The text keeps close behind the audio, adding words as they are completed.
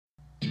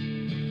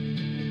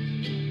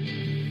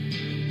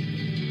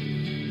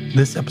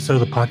This episode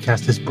of the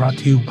podcast is brought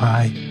to you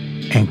by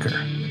Anchor.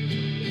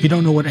 If you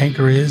don't know what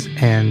Anchor is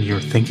and you're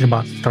thinking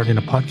about starting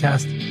a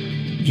podcast,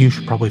 you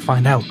should probably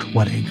find out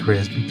what Anchor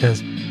is,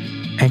 because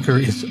Anchor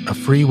is a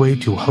free way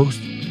to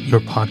host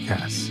your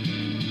podcasts.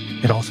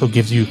 It also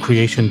gives you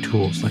creation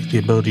tools like the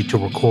ability to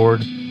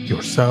record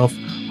yourself,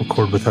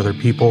 record with other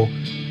people,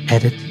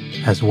 edit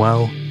as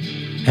well,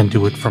 and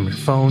do it from your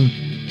phone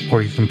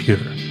or your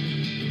computer.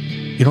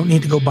 You don't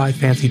need to go buy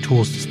fancy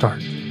tools to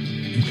start.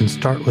 You can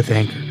start with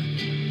Anchor,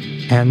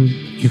 and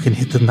you can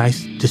hit the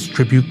nice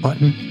distribute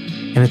button,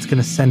 and it's going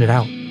to send it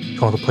out to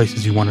all the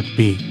places you want it to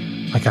be,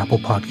 like Apple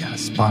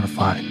Podcasts,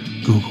 Spotify,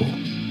 Google,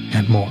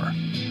 and more.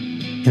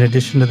 In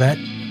addition to that,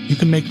 you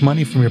can make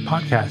money from your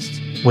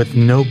podcasts with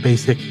no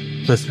basic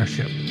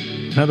listenership.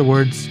 In other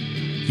words,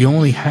 if you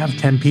only have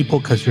 10 people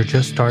because you're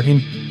just starting,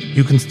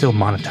 you can still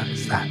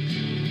monetize that.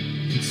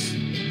 It's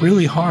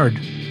really hard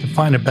to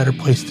find a better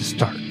place to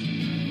start.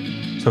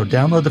 So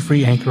download the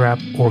free Anchor app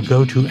or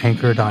go to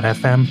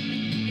anchor.fm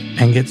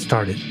and get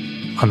started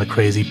on the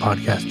crazy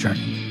podcast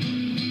journey.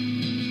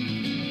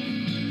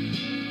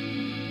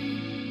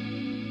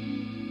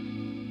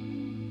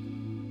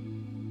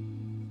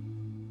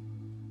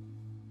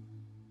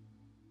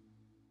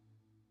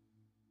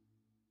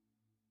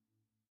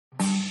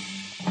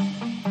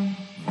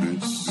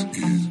 This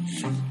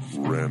is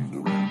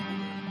Random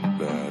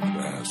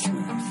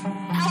Badassery.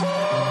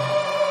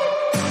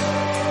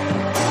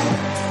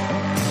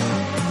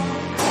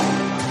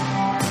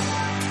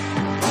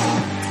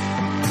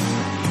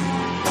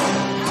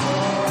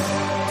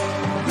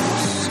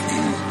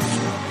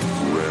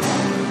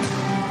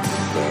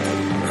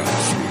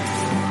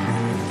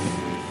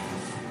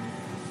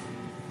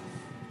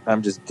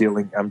 I'm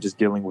just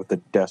dealing with a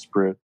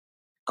desperate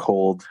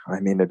cold. I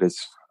mean, it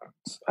is.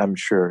 I'm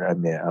sure. I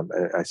mean,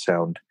 I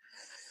sound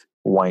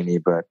whiny,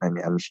 but I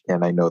mean,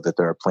 and I know that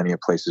there are plenty of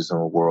places in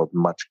the world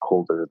much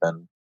colder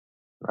than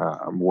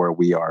where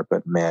we are.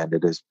 But man,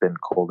 it has been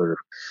colder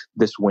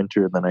this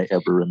winter than I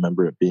ever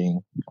remember it being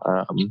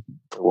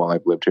while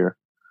I've lived here.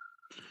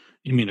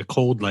 You mean a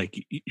cold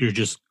like you're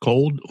just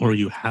cold, or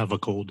you have a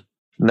cold?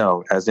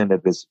 No, as in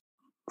it is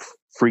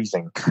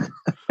freezing.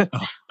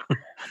 Oh.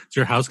 Does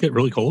your house get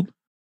really cold?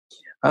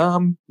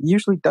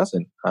 Usually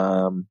doesn't.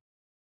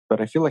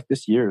 But I feel like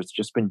this year it's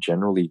just been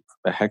generally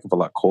a heck of a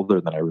lot colder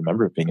than I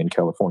remember it being in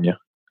California.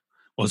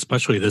 Well,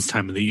 especially this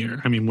time of the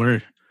year. I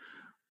mean,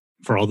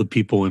 for all the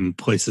people in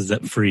places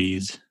that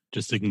freeze,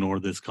 just ignore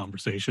this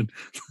conversation.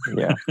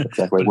 Yeah,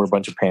 exactly. We're a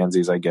bunch of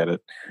pansies. I get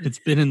it. It's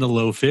been in the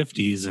low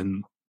 50s,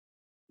 and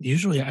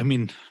usually, I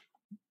mean,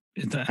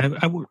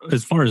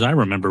 as far as I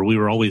remember, we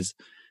were always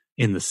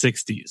in the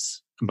 60s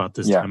about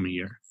this time of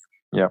year.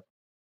 Yeah.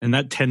 And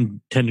that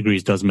 10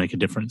 degrees does make a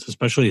difference,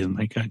 especially in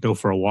like I go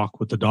for a walk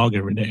with the dog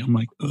every day. I'm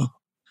like, oh,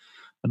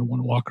 I don't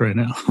want to walk right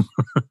now.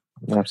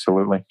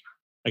 Absolutely.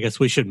 I guess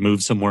we should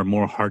move somewhere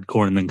more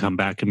hardcore and then come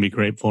back and be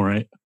grateful,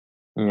 right?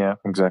 Yeah,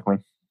 exactly.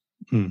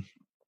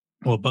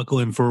 Well, buckle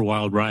in for a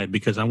wild ride,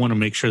 because I want to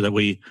make sure that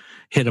we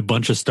hit a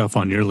bunch of stuff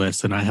on your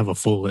list, and I have a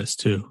full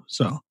list too.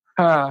 So,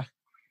 well,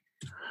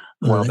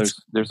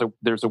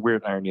 there's a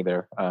weird irony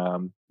there.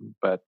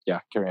 But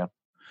yeah, carry on.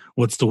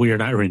 What's the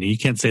weird irony? You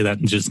can't say that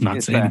and just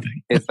not say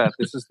anything. Is that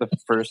this is the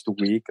first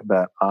week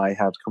that I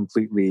have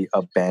completely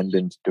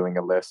abandoned doing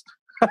a list.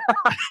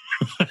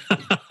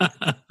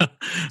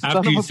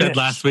 After you said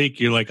last week,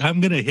 you're like, I'm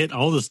going to hit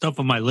all the stuff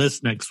on my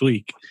list next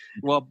week.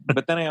 Well,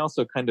 but then I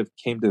also kind of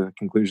came to the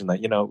conclusion that,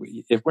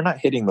 if we're not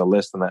hitting the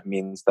list, then that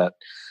means that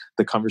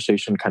the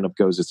conversation kind of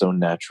goes its own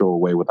natural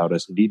way without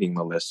us needing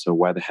the list. So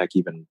why the heck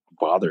even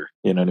bother?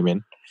 You know what I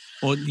mean?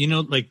 Well,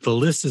 like the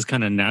list is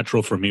kind of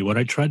natural for me. What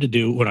I try to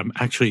do,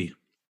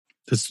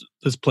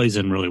 this plays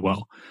in really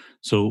well.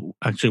 So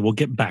actually, we'll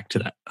get back to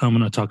that. I'm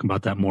going to talk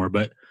about that more,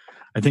 but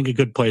I think a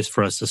good place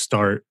for us to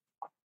start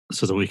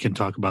so that we can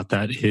talk about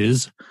that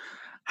is,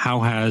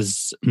 how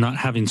has not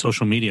having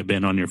social media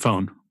been on your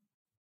phone?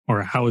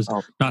 Or how is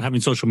not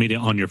having social media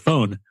on your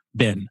phone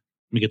been?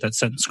 Let me get that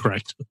sentence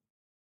correct.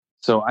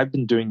 So I've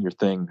been doing your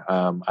thing.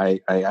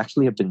 I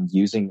actually have been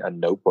using a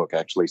notebook,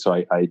 actually. So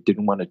I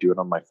didn't want to do it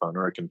on my phone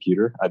or a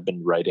computer. I've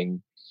been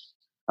writing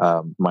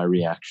my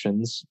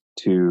reactions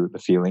to the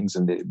feelings,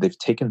 and they've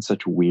taken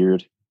such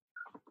weird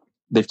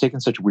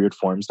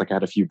forms. Like I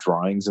had a few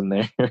drawings in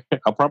there.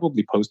 I'll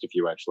probably post a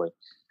few, actually.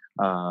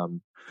 Are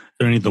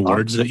there any of the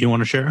words that you want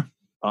to share?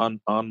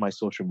 On my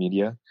social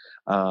media.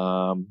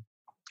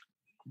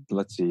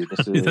 Let's see.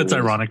 This is That's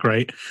ironic,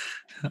 right?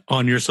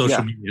 On your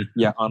social media.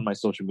 Yeah, on my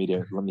social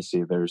media. Let me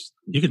see.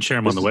 You can share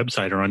them on the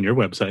website or on your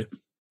website.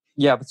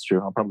 Yeah, that's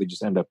true. I'll probably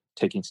just end up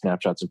taking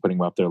snapshots and putting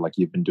them up there like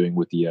you've been doing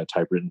with the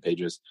typewritten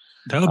pages.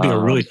 That would be a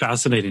really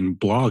fascinating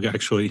blog,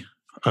 actually,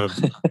 of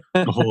the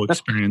whole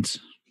experience.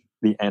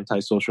 The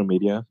anti-social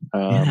media.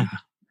 Yeah.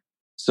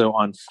 So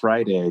on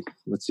Friday,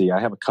 let's see, I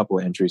have a couple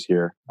of entries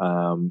here.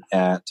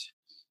 At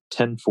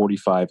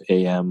 10:45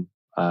 a.m.,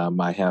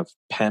 I have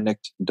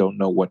panicked, don't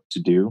know what to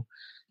do.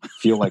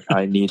 Feel like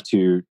I need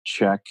to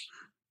check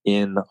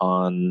in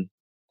on,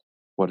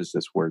 what is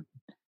this word?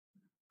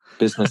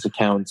 business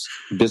accounts,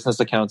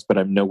 but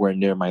I'm nowhere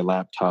near my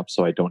laptop,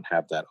 so I don't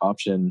have that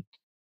option.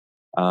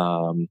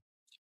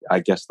 I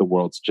guess the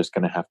world's just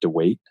going to have to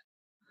wait.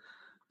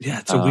 Yeah,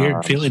 it's a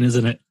weird feeling,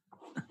 isn't it?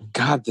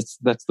 God,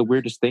 that's the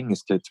weirdest thing,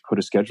 is to put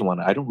a schedule on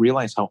it. I don't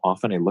realize how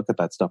often I look at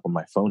that stuff on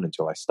my phone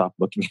until I stop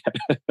looking at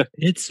it.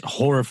 It's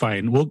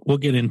horrifying. We'll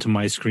get into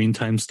my screen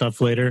time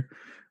stuff later,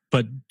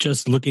 but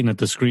just looking at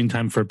the screen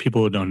time, for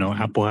people who don't know,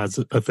 Apple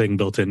has a thing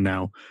built in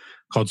now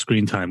called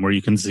Screen Time, where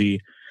you can see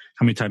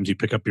how many times you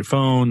pick up your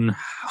phone,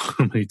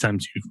 how many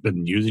times you've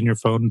been using your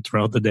phone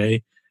throughout the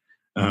day.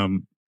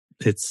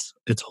 It's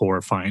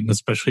horrifying,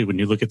 especially when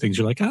you look at things.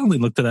 You're like, I only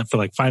looked at that for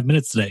like 5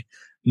 minutes today.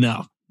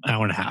 No,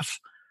 hour and a half.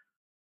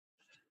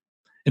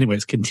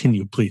 Anyways,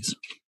 continue, please.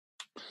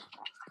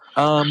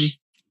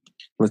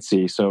 Let's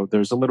see. So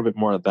there's a little bit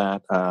more of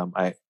that.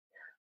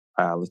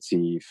 Let's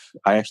see.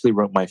 I actually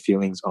wrote my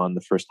feelings on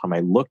the first time I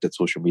looked at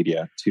social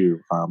media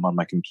too, on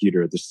my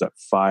computer. This is at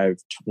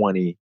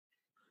 5:20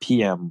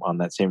 p.m. on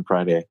that same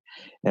Friday,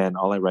 and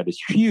all I read is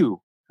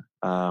 "phew."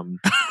 I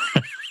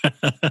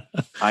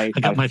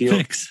got my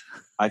fix.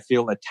 I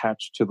feel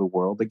attached to the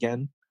world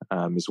again,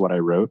 is what I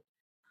wrote,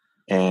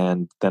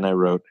 and then I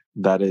wrote,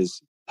 "That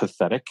is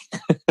pathetic,"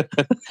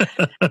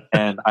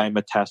 and I'm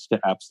attached to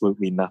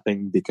absolutely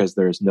nothing because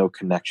there is no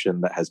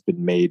connection that has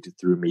been made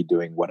through me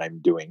doing what I'm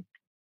doing.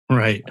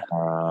 Right.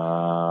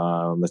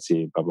 Let's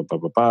see.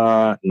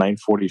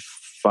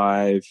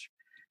 9:45.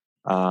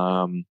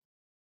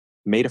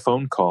 Made a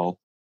phone call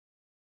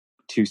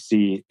to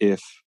see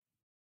if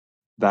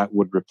that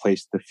would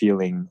replace the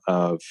feeling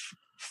of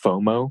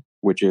FOMO,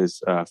 which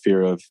is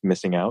fear of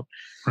missing out.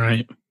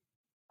 Right.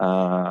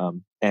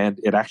 And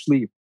it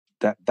actually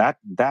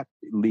that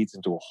leads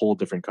into a whole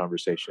different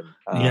conversation.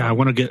 Yeah, I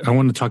want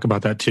to talk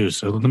about that too.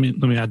 So let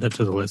me add that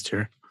to the list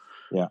here.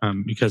 Yeah.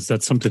 Because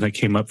that's something that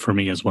came up for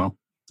me as well.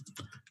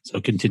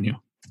 So continue.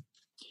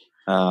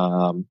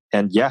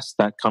 And yes,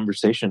 that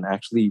conversation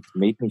actually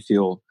made me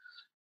feel.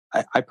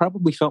 I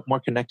probably felt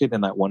more connected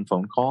in that one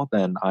phone call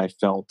than I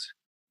felt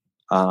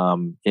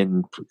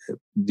in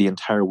the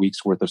entire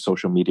week's worth of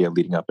social media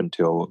leading up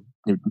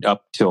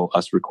till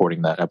us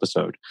recording that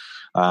episode.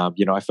 I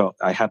felt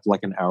I had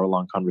like an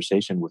hour-long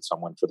conversation with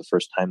someone for the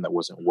first time that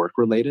wasn't work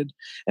related,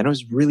 and it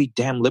was really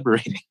damn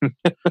liberating.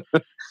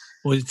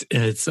 Well,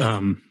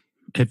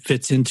 it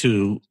fits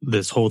into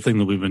this whole thing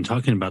that we've been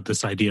talking about,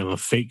 this idea of a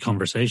fake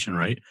conversation,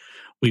 right?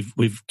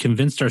 We've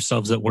convinced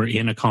ourselves that we're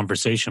in a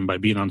conversation by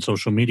being on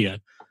social media,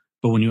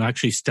 but when you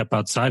actually step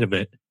outside of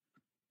it,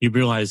 you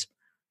realize,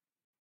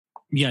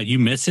 yeah, you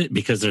miss it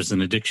because there's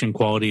an addiction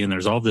quality and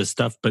there's all this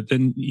stuff, but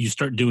then you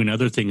start doing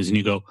other things and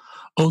you go,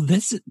 oh,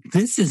 this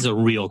is a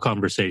real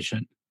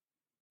conversation.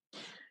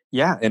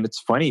 Yeah, and it's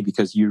funny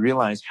because you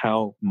realize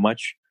how many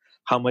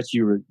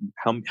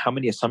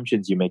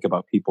assumptions you make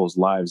about people's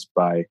lives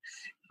by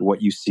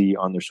what you see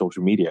on their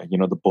social media.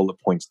 The bullet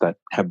points that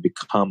have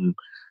become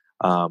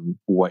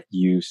what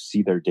you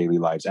see their daily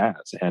lives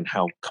as, and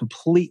how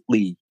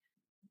completely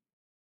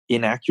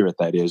inaccurate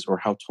that is, or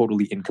how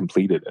totally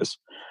incomplete it is.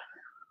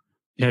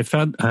 Yeah, I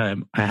found I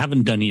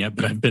haven't done it yet,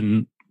 but I've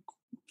been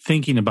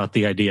thinking about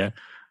the idea.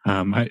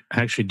 I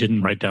actually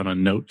didn't write down a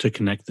note to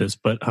connect this,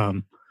 but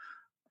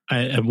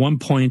at one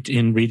point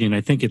in reading, I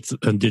think it's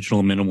a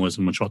digital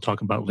minimalism, which I'll talk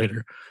about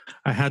later.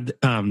 I had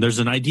there's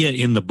an idea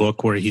in the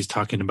book where he's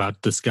talking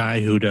about this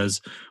guy who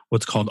does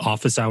what's called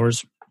office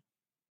hours,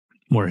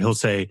 where he'll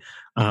say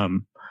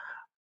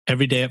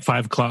every day at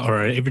 5:00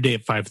 or every day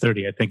at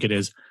 5:30, I think it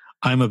is,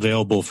 I'm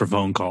available for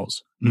phone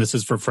calls, and this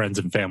is for friends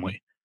and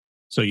family.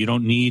 So you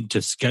don't need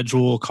to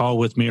schedule a call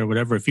with me or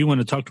whatever. If you want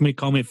to talk to me,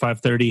 call me at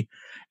 5:30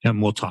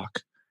 and we'll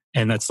talk.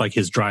 And that's like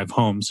his drive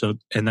home. So,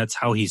 and that's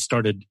how he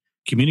started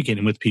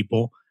communicating with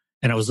people.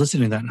 And I was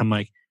listening to that and I'm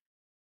like,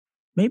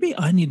 maybe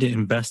I need to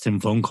invest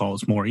in phone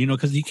calls more,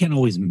 because you can't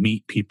always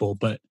meet people.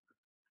 But,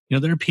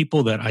 there are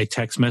people that I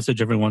text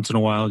message every once in a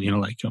while,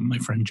 like my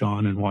friend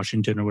John in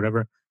Washington or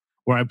whatever,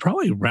 where I'd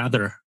probably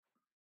rather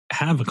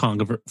have a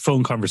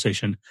phone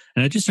conversation.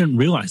 And I just didn't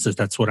realize that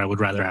that's what I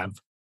would rather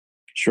have.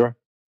 Sure.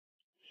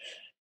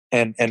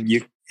 And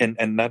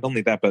not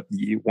only that, but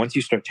once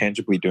you start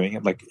tangibly doing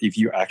it, like if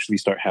you actually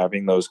start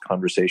having those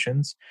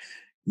conversations,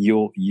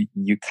 you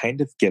kind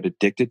of get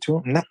addicted to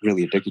them. Not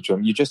really addicted to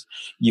them.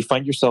 You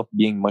find yourself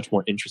being much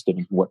more interested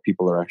in what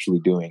people are actually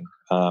doing.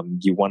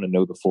 You want to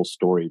know the full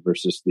story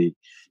versus the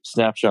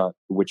snapshot,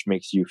 which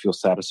makes you feel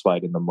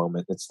satisfied in the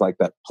moment. It's like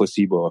that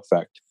placebo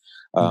effect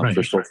Right.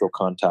 for social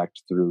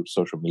contact through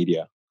social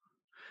media.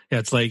 Yeah,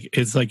 it's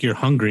like you're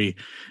hungry.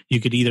 You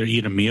could either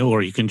eat a meal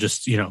or you can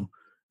just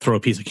throw a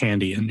piece of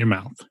candy in your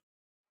mouth.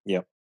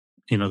 Yep.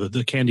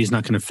 The candy's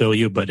not going to fill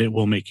you, but it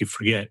will make you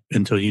forget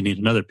until you need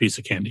another piece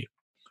of candy.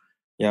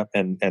 Yeah,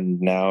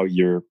 and now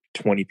you're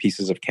 20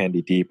 pieces of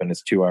candy deep, and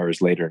it's 2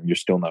 hours later, and you're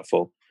still not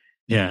full.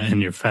 Yeah,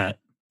 and you're fat.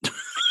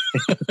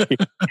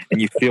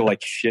 And you feel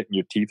like shit, and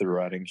your teeth are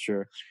rotting.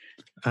 Sure.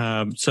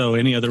 So,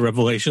 any other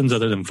revelations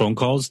other than phone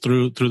calls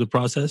through the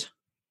process?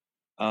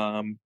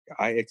 I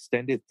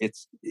extended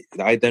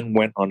I then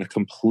went on a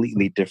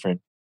completely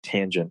different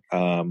tangent.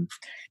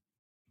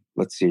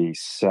 let's see,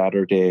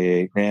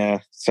 Saturday.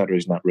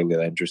 Saturday's not really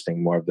that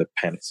interesting. More of the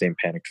same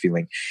panicked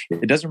feeling.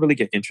 It doesn't really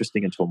get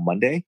interesting until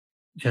Monday.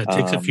 Yeah, it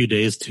takes a few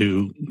days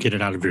to get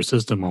it out of your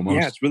system almost.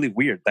 Yeah, it's really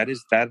weird. That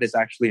is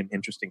actually an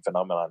interesting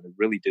phenomenon. It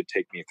really did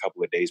take me a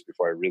couple of days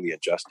before I really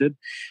adjusted.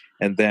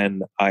 And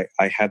then I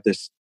had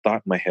this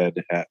thought in my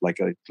head at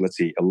let's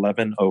see,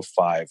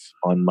 11:05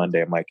 on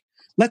Monday. I'm like,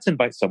 let's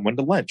invite someone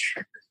to lunch.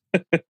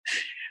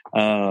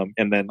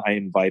 And then I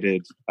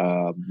invited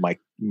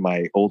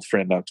my old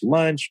friend out to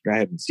lunch. I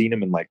hadn't seen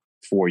him in like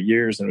 4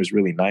 years, and it was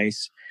really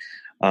nice.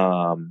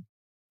 And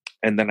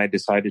then I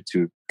decided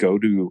to go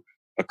to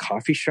a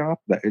coffee shop.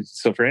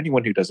 So for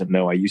anyone who doesn't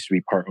know, I used to be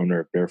part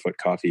owner of Barefoot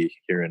Coffee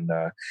here in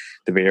the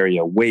Bay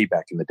Area way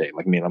back in the day.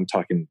 Like, I mean, I'm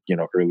talking,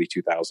 early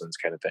 2000s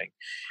kind of thing.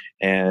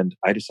 And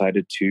I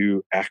decided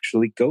to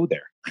actually go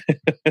there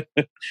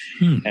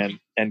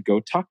and go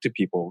talk to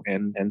people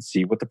and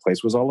see what the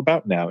place was all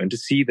about now, and to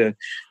see the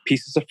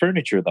pieces of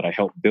furniture that I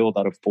helped build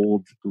out of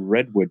old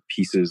redwood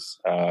pieces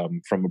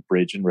from a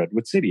bridge in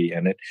Redwood City.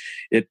 And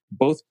it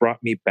both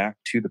brought me back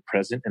to the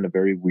present in a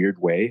very weird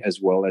way, as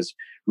well as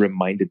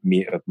reminded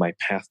me of my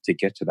path to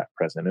get to that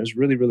present. It was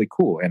really, really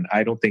cool. And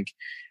I don't think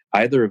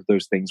either of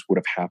those things would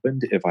have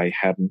happened if I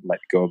hadn't let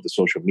go of the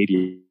social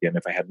media and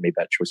if I hadn't made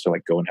that choice to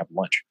go and have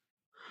lunch.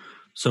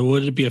 So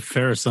would it be a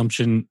fair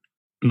assumption,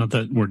 not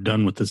that we're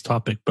done with this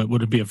topic, but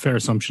would it be a fair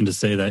assumption to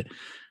say that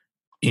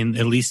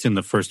at least in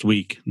the first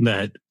week,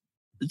 that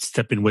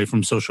stepping away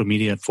from social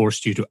media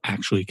forced you to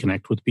actually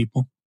connect with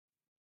people?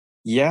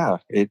 Yeah,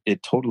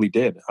 it totally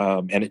did.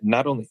 And it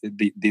not only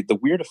the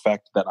weird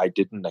effect that I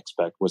didn't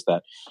expect was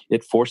that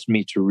it forced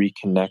me to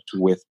reconnect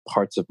with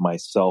parts of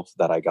myself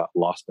that I got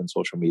lost in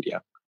social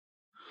media.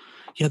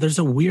 Yeah, there's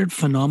a weird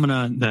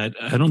phenomenon that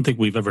I don't think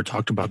we've ever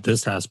talked about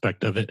this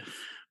aspect of it,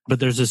 but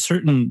there's a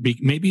certain,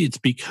 maybe it's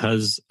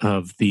because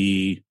of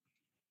the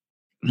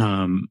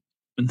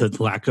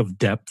lack of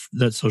depth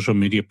that social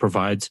media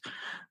provides,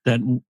 that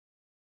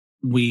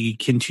we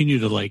continue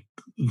to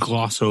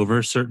gloss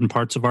over certain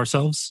parts of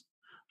ourselves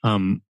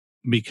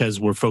because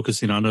we're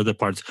focusing on other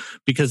parts.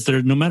 Because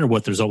no matter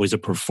what, there's always a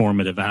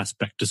performative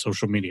aspect to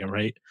social media,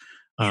 right?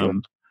 Sure.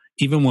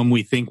 Even when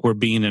we think we're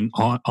being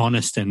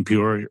honest and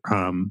pure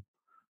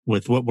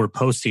with what we're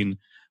posting,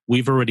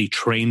 we've already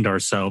trained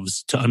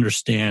ourselves to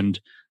understand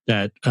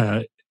that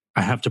I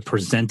have to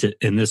present it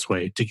in this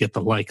way to get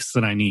the likes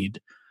that I need.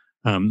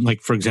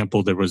 For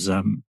example, there was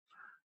I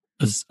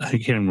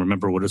can't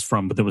remember what it's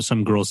from, but there was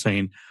some girl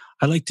saying,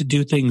 I like to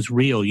do things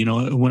real.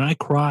 When I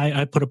cry,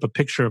 I put up a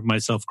picture of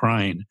myself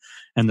crying.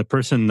 And the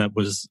person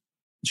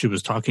she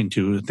was talking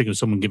to, I think it was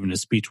someone giving a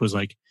speech, was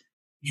like,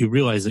 you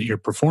realize that you're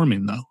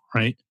performing though,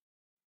 right?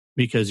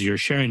 Because you're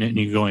sharing it and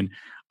you're going,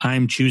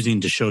 I'm choosing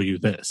to show you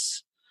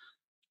this.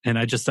 And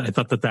I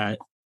thought that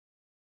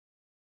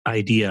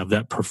idea of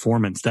that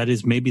performance,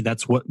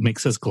 that's what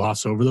makes us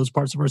gloss over those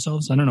parts of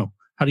ourselves. I don't know.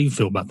 How do you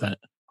feel about that?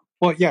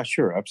 Well, yeah,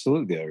 sure,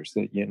 absolutely. It's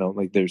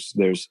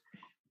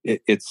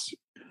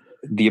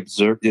the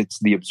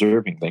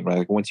observing thing, right?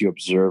 Like, once you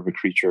observe a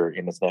creature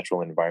in its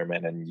natural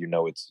environment, and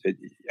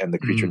and the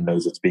creature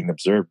knows it's being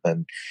observed,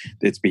 then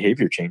its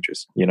behavior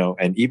changes.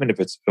 And even if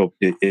its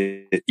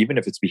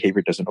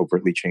behavior doesn't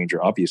overtly change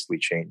or obviously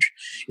change,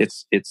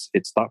 its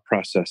thought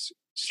process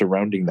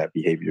surrounding that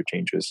behavior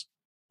changes.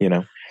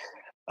 And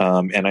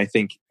I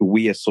think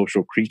we as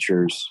social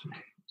creatures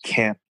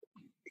can't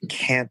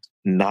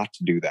not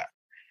do that.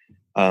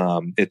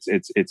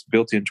 It's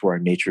built into our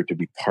nature to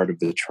be part of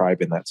the tribe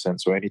in that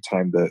sense. So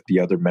anytime the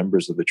other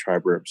members of the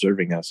tribe are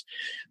observing us,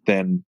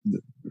 then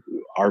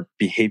our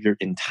behavior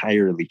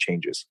entirely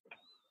changes.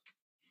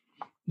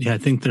 Yeah, I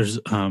think there's,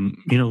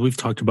 we've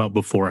talked about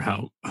before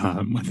how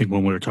I think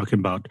when we were talking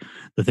about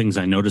the things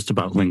I noticed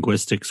about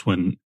linguistics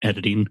when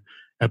editing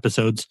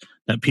episodes,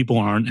 that people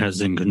aren't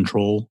as in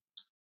control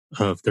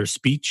of their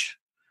speech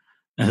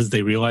as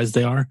they realize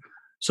they are.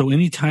 So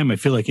anytime we're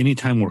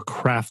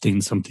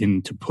crafting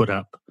something to put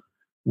up,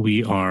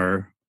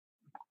 we're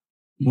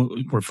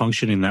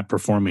functioning in that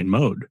performing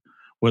mode,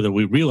 whether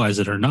we realize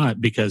it or not,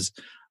 because,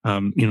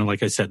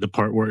 like I said, the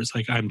part where it's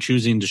like, I'm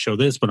choosing to show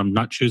this, but I'm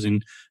not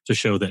choosing to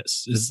show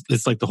this.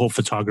 It's like the whole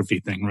photography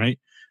thing, right?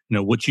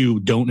 What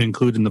you don't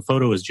include in the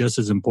photo is just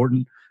as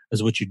important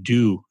as what you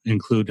do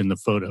include in the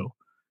photo.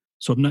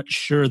 So I'm not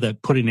sure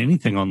that putting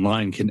anything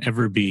online can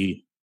ever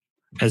be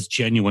as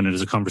genuine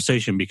as a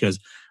conversation, because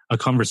a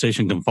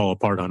conversation can fall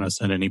apart on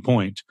us at any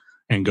point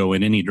and go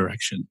in any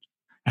direction,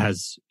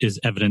 as is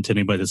evident to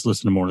anybody that's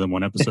listened to more than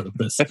one episode of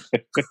this.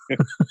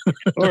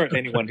 Or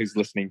anyone who's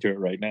listening to it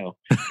right now.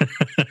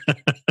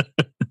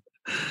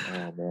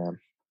 Oh, man.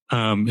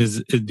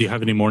 Do you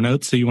have any more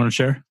notes that you want to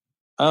share?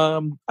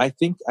 I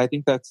think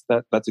that's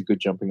a good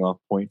jumping off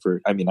point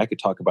for, I could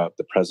talk about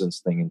the presence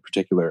thing in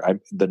particular.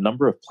 The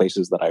number of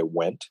places that I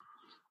went,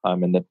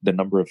 and the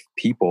number of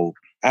people.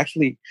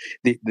 Actually,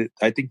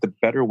 I think the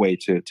better way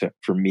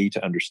for me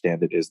to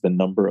understand it is the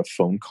number of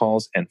phone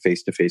calls and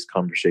face-to-face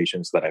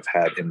conversations that I've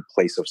had in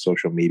place of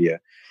social media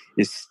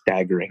is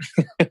staggering.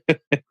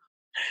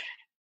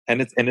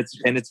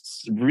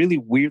 it's really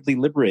weirdly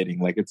liberating.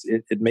 Like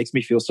it makes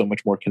me feel so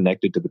much more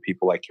connected to the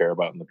people I care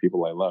about and the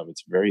people I love.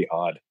 It's very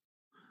odd.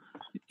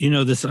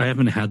 This, I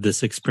haven't had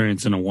this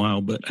experience in a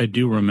while, but I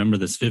do remember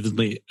this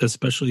vividly,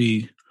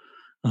 especially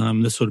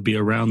this would be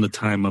around the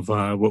time of what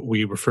our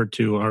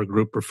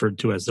group referred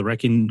to as the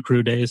Wrecking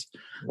Crew days.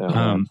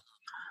 Uh-huh.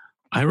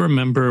 I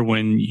remember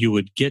when you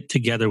would get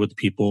together with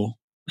people,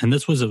 and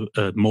this was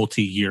a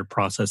multi-year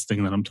process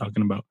thing that I'm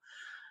talking about.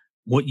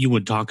 What you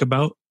would talk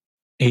about,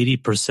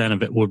 80%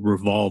 of it would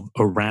revolve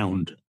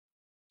around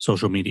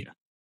social media.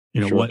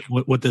 Sure.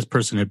 What this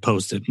person had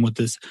posted,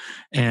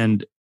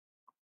 and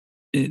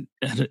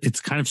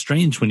it's kind of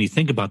strange when you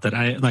think about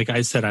that. Like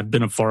I said, I've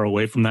been far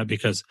away from that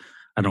because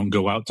I don't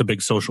go out to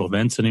big social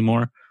events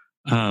anymore.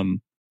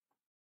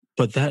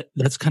 But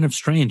that's kind of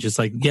strange. It's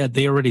like, yeah,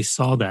 they already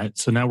saw that,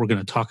 so now we're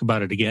going to talk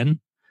about it again.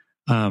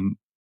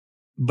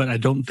 But I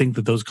don't think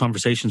that those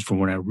conversations, from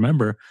what I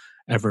remember,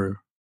 ever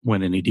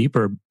went any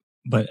deeper.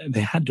 But they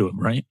had to have,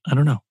 right? I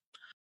don't know.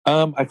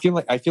 I feel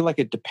like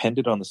it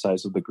depended on the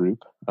size of the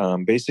group.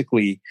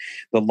 Basically,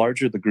 the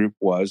larger the group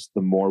was,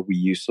 the more we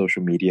use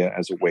social media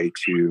as a way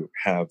to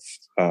have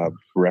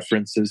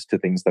references to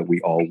things that we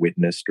all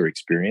witnessed or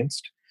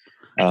experienced.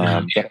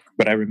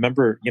 But I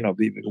remember,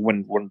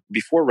 when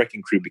before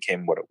Wrecking Crew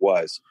became what it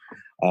was,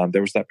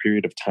 there was that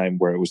period of time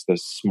where it was the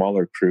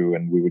smaller crew,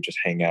 and we would just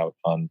hang out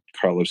on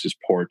Carlos's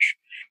porch.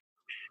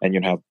 And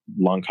you'd have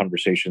long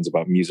conversations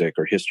about music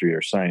or history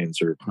or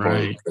science or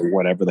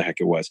whatever the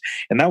heck it was.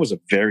 And that was a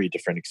very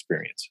different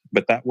experience.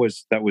 But that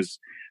was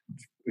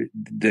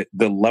the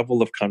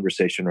level of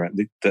conversation, or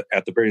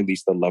at the very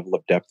least, the level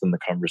of depth in the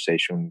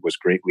conversation was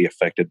greatly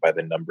affected by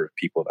the number of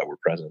people that were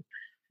present.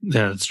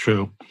 Yeah, that's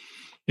true.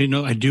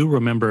 I do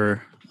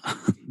remember,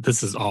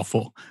 this is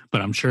awful, but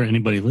I'm sure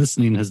anybody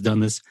listening has done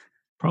this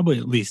probably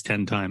at least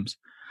 10 times,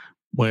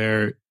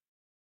 where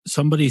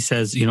somebody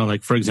says,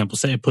 like, for example,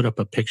 say I put up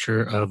a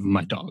picture of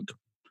my dog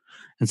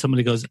and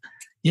somebody goes,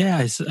 yeah,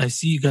 I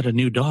see you got a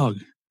new dog.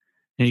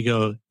 And you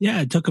go, yeah,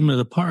 I took him to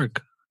the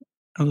park.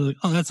 I was like,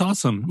 oh, that's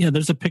awesome. Yeah,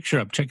 there's a picture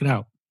up. Check it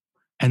out.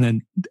 And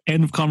then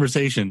end of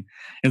conversation.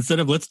 Instead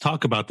of let's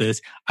talk about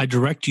this, I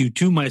direct you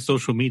to my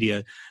social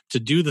media to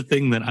do the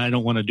thing that I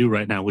don't want to do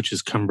right now, which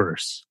is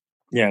converse.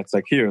 Yeah, it's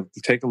like, here,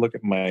 take a look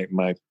at my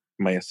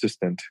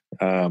assistant.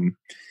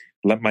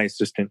 Let my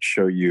assistant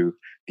show you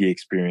the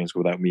experience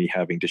without me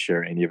having to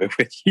share any of it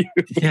with you.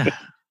 Yeah.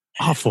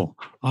 Awful.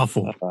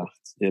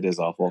 It is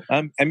awful.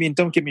 I mean,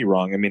 don't get me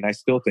wrong. I mean, I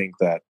still think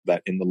that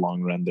in the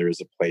long run, there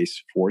is a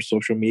place for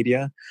social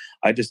media.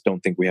 I just don't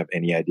think we have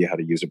any idea how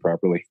to use it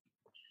properly.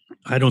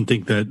 I don't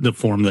think that the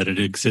form that it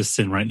exists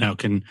in right now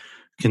can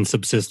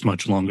subsist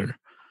much longer.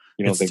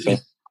 You don't think so?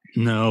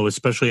 No,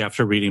 especially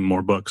after reading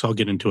more books. I'll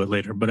get into it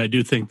later. But I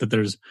do think that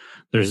there's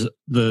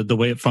the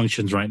way it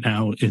functions right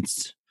now,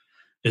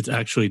 it's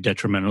actually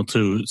detrimental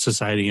to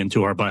society and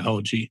to our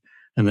biology,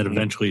 and that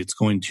eventually it's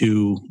going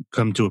to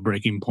come to a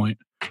breaking point.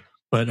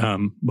 But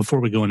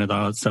before we go into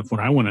all that stuff, what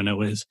I want to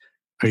know is,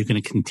 are you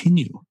going to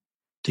continue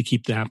to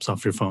keep the apps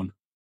off your phone?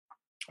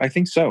 I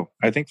think so.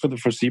 I think for the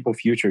foreseeable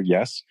future,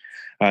 yes.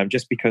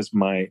 Just because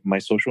my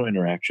social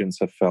interactions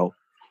have felt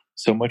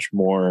so much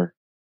more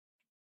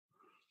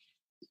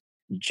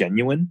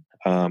genuine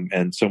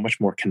and so much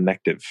more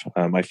connective.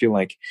 I feel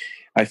like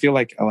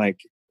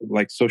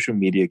social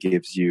media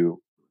gives you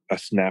a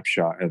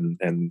snapshot,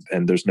 and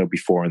there's no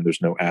before and there's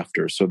no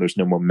after, so there's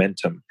no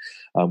momentum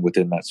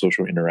within that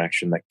social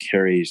interaction that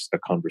carries the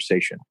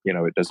conversation.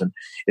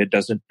 It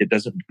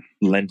doesn't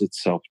lend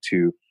itself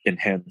to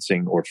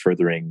enhancing or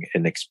furthering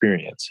an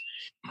experience.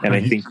 And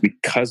I think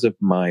because of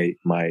my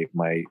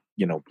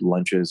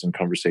lunches and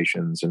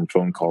conversations and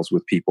phone calls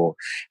with people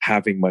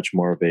having much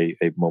more of a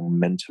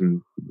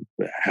momentum,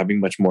 having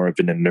much more of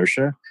an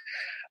inertia,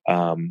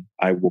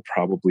 I will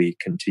probably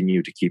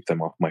continue to keep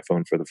them off my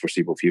phone for the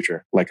foreseeable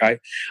future. Like I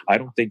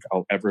don't think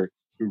I'll ever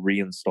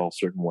reinstall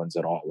certain ones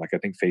at all. Like I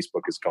think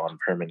Facebook is gone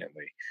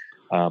permanently.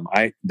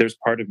 There's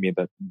part of me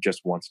that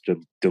just wants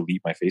to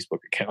delete my Facebook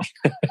account.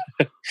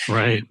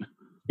 Right.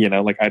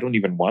 Like I don't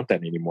even want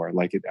that anymore.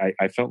 Like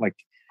I felt like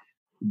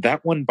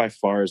that one by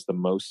far is the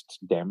most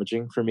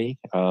damaging for me.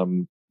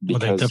 Because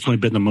they've definitely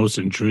been the most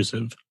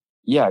intrusive.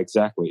 Yeah,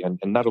 exactly. And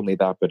not only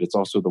that, but it's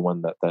also the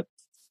one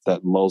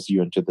that lulls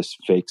you into this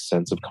fake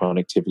sense of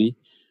connectivity,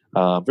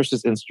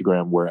 versus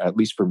Instagram, where at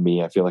least for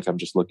me, I feel like I'm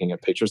just looking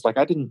at pictures. Like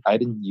I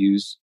didn't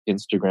use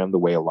Instagram the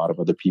way a lot of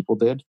other people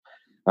did.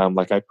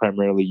 Like I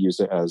primarily use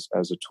it as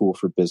a tool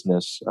for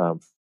business,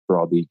 for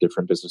all the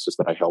different businesses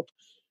that I help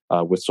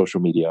with social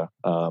media.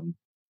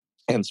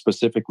 And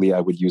specifically, I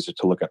would use it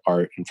to look at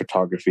art and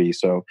photography.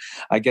 So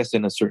I guess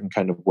in a certain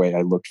kind of way,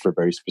 I looked for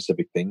very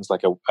specific things.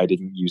 Like I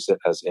didn't use it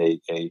as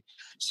a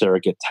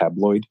surrogate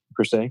tabloid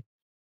per se.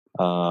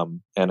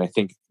 And I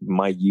think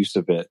my use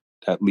of it,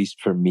 at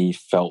least for me,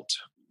 felt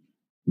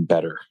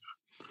better.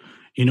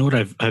 You know what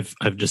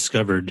I've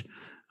discovered?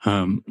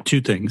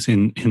 Two things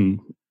in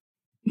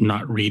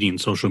not reading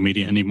social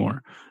media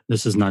anymore.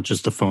 This is not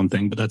just a phone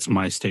thing, but that's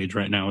my stage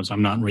right now. Is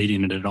I'm not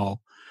reading it at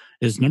all.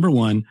 Is number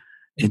one,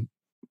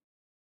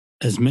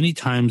 as many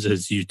times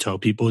as you tell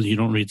people you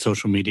don't read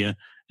social media,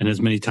 and as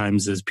many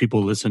times as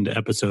people listen to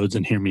episodes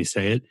and hear me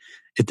say it,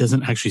 it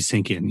doesn't actually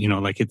sink in.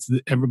 Like it's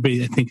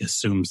everybody I think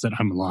assumes that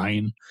I'm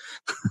lying.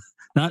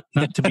 Not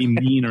to be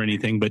mean or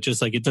anything, but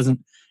just like it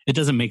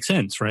doesn't make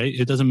sense, right?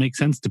 It doesn't make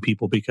sense to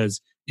people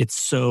because it's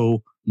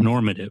so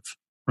normative,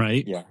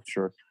 right? Yeah,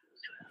 sure.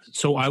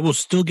 So I will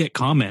still get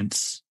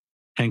comments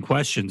and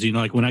questions,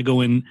 like when I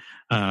go in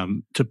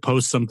to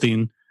post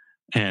something,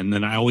 and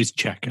then I always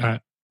check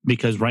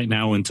because right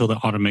now, until the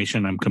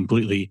automation, I'm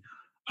completely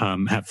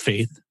have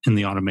faith in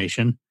the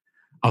automation.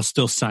 I'll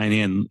still sign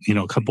in,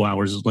 a couple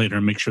hours later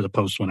and make sure the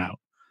post went out,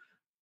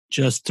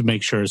 just to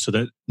make sure, so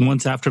that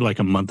once after like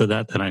a month of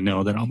that I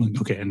know that I'm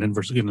like, okay, and then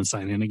we're going to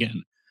sign in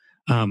again.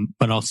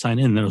 But I'll sign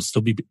in. There'll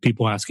still be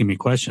people asking me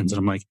questions, and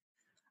I'm like,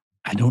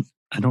 I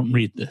don't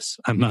read this.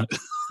 I'm not,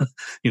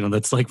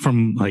 that's like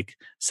from like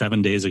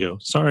 7 days ago.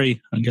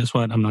 Sorry. And guess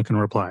what? I'm not going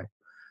to reply.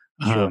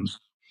 Sure.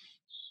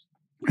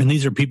 And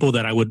these are people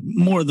that I would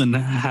more than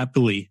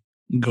happily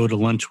go to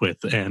lunch with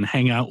and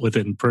hang out with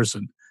in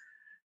person.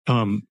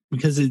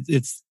 Because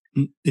it's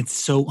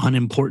so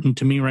unimportant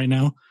to me right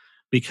now,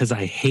 because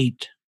I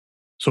hate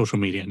social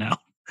media now.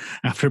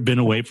 After being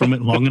away from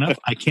it long enough,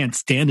 I can't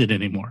stand it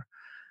anymore.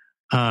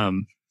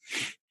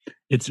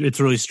 It's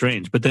really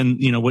strange. But then,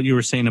 what you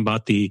were saying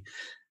about the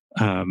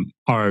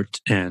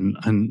art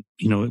and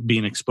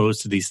being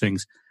exposed to these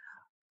things,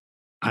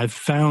 I've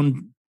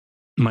found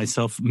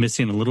myself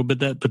missing a little bit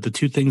that. But the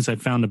two things I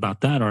found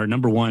about that are,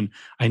 number one,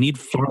 I need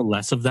far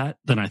less of that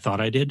than I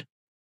thought I did.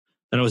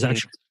 That I was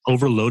actually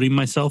overloading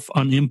myself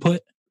on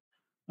input,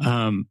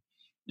 and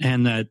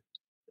that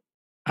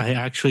I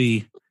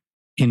actually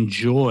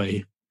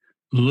enjoy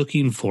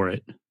looking for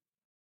it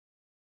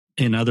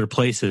in other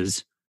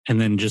places, and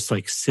then just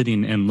like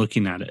sitting and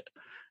looking at it,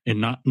 and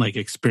not like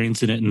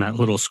experiencing it in that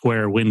little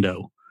square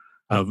window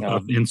of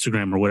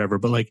Instagram or whatever,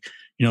 but like,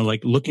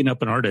 like looking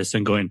up an artist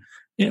and going,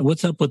 yeah,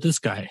 what's up with this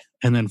guy?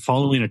 And then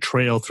following a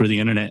trail through the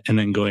internet and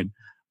then going,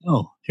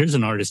 oh, here's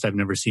an artist I've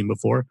never seen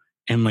before.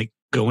 And like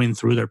going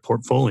through their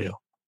portfolio.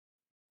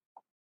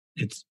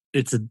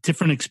 It's a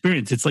different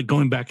experience. It's like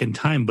going back in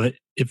time, but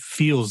I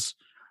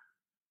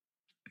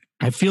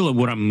feel that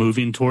what I'm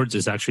moving towards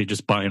is actually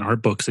just buying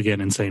art books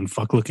again and saying,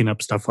 fuck looking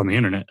up stuff on the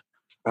internet.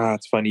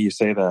 It's funny you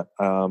say that.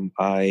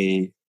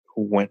 I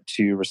went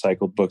to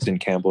Recycled Books in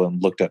Campbell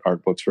and looked at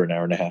art books for an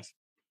hour and a half.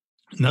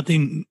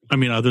 Nothing,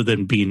 other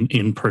than being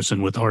in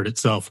person with art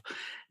itself,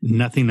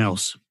 nothing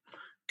else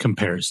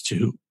compares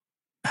to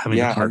having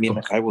an art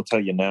book. I will tell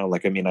you now,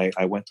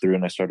 I went through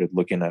and I started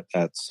looking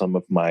at some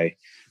of my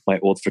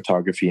old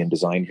photography and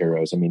design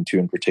heroes. Two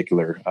in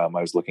particular. I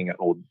was looking at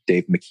old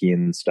Dave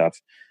McKean stuff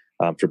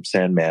from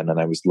Sandman, and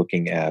I was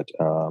looking at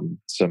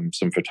some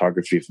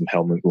photography from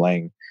Helmut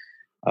Lang.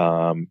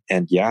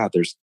 And yeah,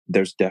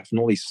 there's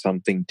definitely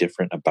something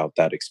different about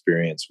that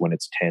experience when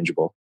it's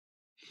tangible.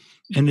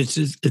 And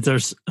it's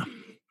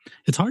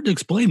hard to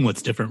explain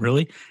what's different,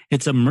 really.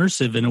 It's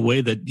immersive in a way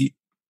that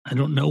I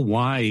don't know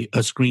why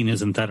a screen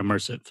isn't that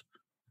immersive.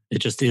 It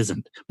just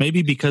isn't.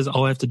 Maybe because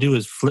all I have to do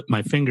is flip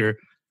my finger,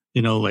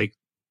 like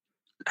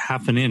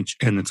half an inch,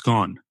 and it's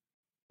gone.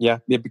 Yeah,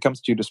 it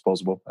becomes too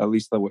disposable. At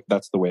least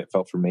that's the way it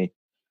felt for me.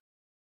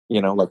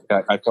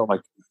 I felt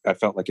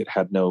like it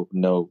had no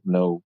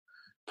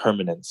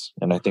permanence,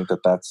 and I think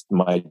that's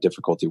my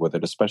difficulty with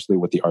it, especially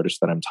with the artists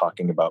that I'm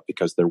talking about,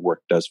 because their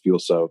work does feel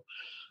so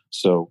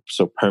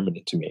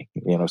permanent to me.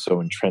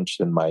 So entrenched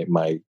in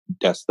my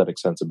aesthetic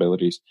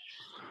sensibilities.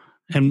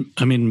 And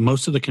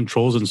most of the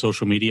controls in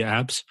social media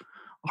apps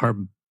are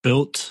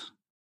built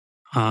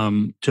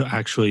to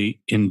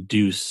actually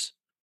induce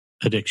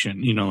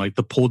addiction. Like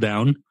the pull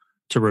down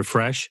to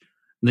refresh.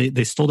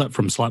 They stole that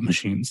from slot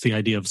machines. The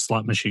idea of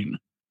slot machine.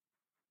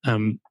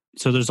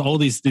 So there's all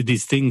these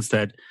things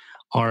that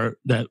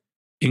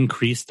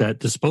increase that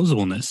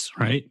disposableness,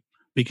 right?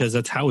 Because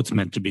that's how it's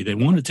meant to be. They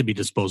want it to be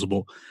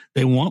disposable.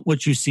 They want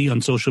what you see on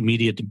social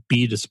media to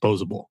be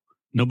disposable.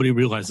 Nobody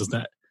realizes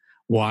that.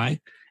 Why?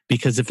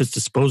 Because if it's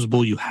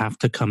disposable, you have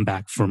to come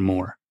back for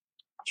more.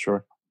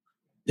 Sure.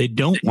 They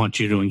don't want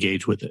you to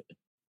engage with it.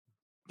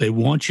 They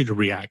want you to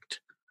react.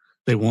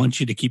 They want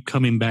you to keep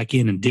coming back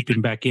in and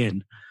dipping back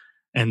in.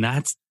 And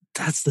that's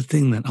the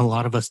thing that a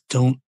lot of us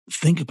don't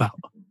think about.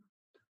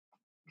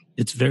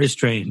 It's very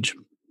strange.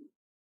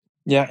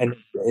 Yeah, and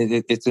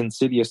it's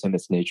insidious in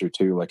its nature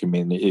too.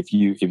 If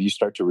you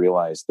start to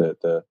realize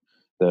that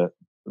the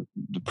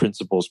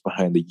principles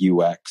behind the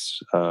UX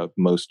of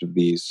most of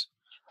these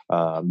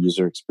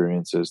user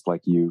experiences,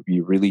 you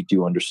really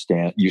do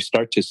understand. You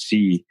start to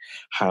see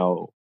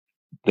how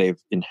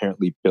they've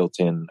inherently built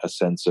in a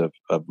sense of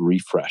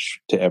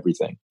refresh to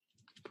everything.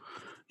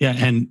 Yeah,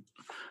 and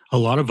a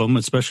lot of them,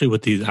 especially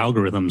with these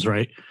algorithms,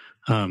 right?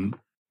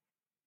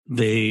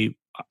 They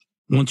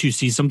once you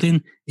see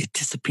something, it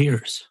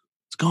disappears.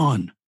 It's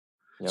gone.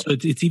 Yep. So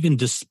it's even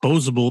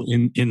disposable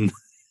in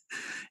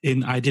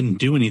I didn't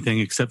do anything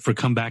except for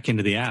come back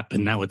into the app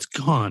and now it's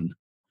gone.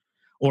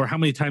 Or how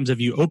many times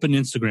have you opened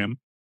Instagram,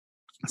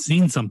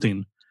 seen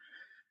something,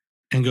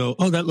 and go,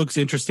 oh, that looks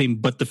interesting,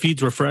 but the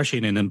feed's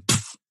refreshing, and then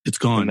pff, it's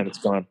gone. And then it's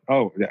gone.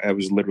 Oh, I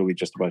was literally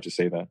just about to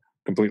say that.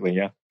 Completely,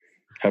 yeah.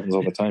 Happens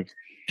all the time.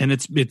 And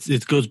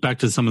it goes back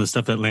to some of the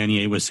stuff that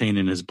Lanier was saying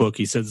in his book.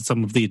 He says that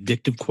some of the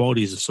addictive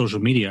qualities of social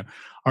media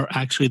are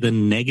actually the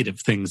negative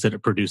things that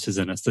it produces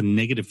in us, the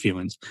negative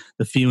feelings,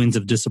 the feelings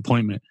of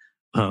disappointment,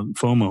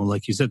 FOMO,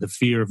 like you said, the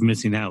fear of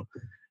missing out.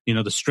 You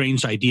know, the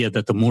strange idea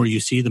that the more you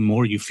see, the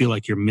more you feel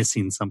like you're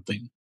missing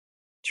something.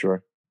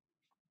 Sure.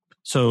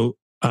 So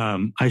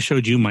I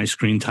showed you my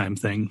screen time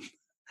thing.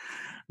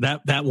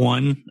 That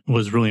one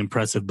was really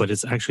impressive, but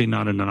it's actually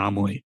not an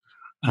anomaly.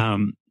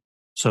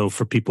 So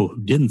for people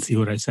who didn't see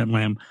what I sent,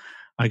 Lamb,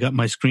 I got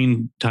my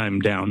screen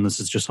time down. This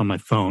is just on my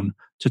phone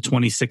to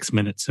 26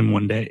 minutes in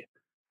one day.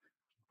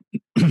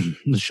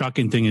 The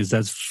shocking thing is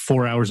that's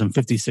 4 hours and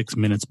 56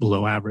 minutes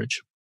below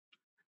average,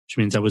 which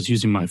means I was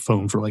using my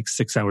phone for like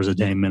 6 hours a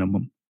day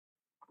minimum.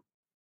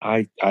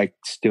 I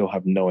still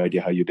have no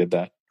idea how you did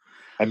that.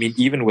 I mean,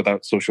 even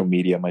without social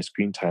media, my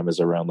screen time is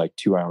around like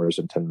 2 hours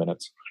and 10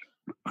 minutes.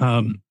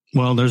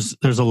 Well, there's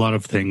a lot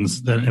of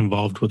things that are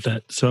involved with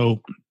that.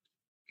 So,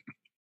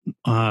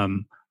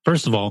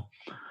 first of all,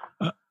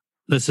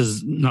 this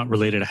is not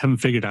related. I haven't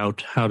figured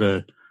out how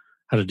to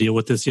deal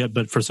with this yet,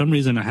 but for some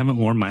reason I haven't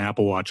worn my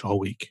Apple Watch all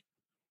week.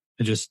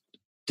 I just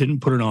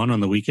didn't put it on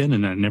the weekend,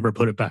 and I never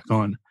put it back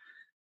on.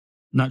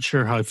 Not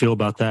sure how I feel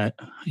about that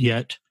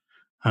yet.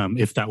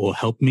 If that will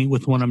help me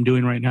with what I'm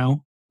doing right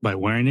now by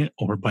wearing it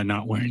or by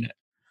not wearing it.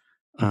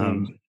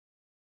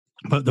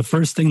 But the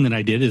first thing that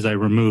I did is I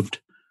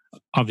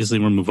obviously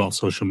removed all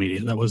social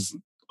media. That was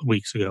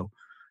weeks ago.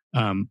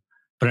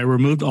 But I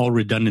removed all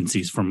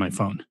redundancies from my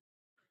phone.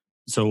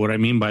 So what I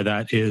mean by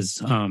that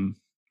is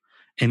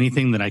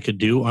anything that I could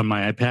do on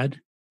my iPad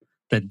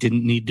that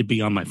didn't need to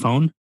be on my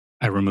phone,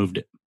 I removed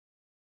it.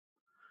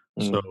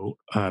 So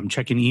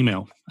checking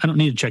email. I don't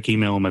need to check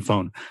email on my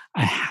phone.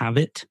 I have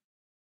it,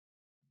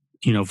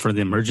 you know, for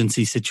the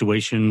emergency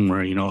situation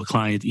where, you know, a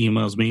client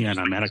emails me and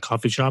I'm at a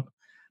coffee shop,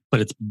 but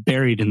it's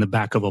buried in the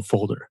back of a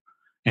folder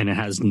and it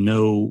has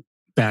no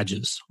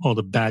badges. All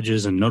the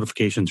badges and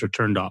notifications are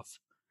turned off.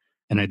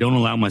 And I don't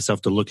allow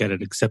myself to look at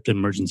it except in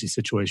emergency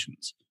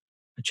situations.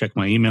 I check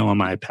my email on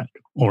my iPad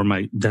or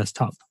my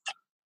desktop.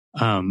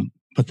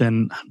 But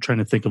then I'm trying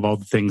to think of all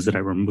the things that I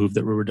removed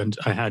that were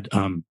redundant. I had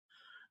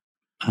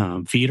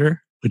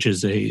Feeder, which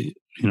is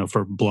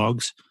for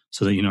blogs,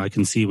 so that, you know, I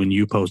can see when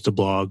you post a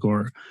blog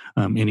or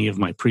any of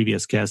my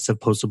previous guests have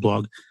posted a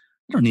blog.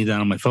 I don't need that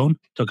on my phone.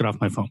 Took it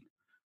off my phone.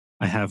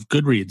 I have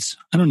Goodreads.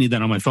 I don't need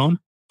that on my phone.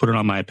 Put it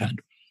on my iPad.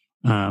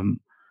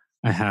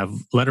 I have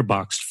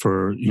Letterboxd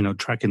for, you know,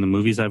 tracking the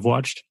movies I've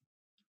watched.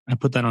 I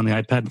put that on the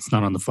iPad. It's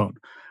not on the phone.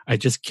 I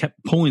just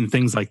kept pulling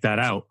things like that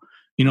out.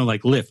 You know,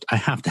 like Lyft. I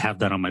have to have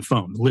that on my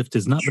phone. Lyft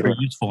is not very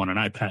useful on an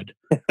iPad.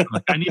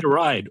 Like, I need a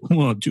ride.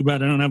 Well, too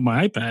bad I don't have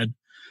my iPad.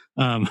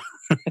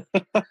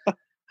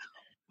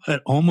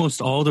 But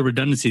almost all the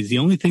redundancies, the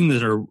only thing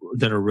that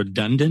are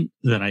redundant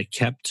that I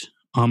kept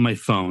on my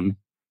phone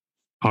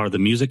are the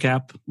music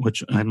app,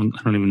 which I don't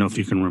even know if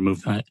you can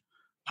remove that.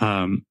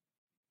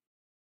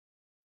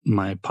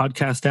 My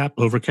podcast app,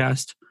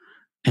 Overcast,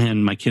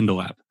 and my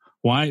Kindle app.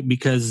 Why?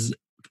 Because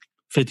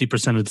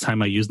 50% of the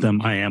time I use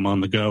them, I am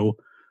on the go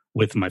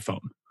with my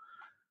phone.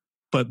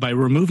 But by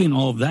removing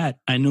all of that,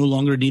 I no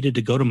longer needed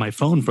to go to my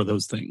phone for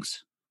those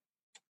things.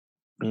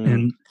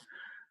 And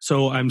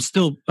so I'm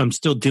still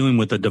dealing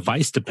with a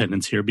device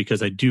dependence here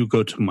because I do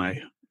go to my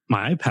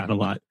iPad a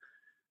lot.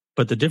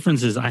 But the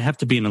difference is I have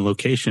to be in a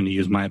location to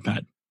use my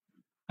iPad.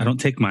 I don't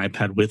take my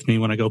iPad with me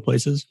when I go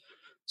places.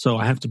 So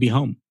I have to be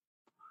home.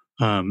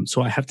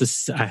 So I have to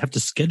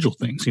schedule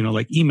things, you know,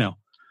 like email.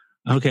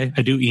 Okay,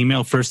 I do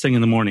email first thing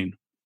in the morning,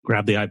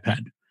 grab the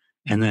iPad.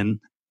 And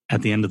then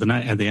at the end of the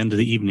night, at the end of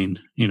the evening,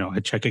 you know, I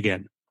check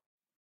again.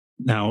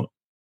 Now,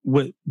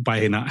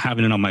 by not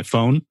having it on my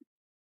phone,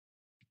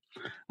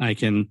 I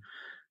can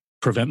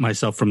prevent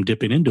myself from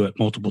dipping into it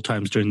multiple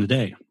times during the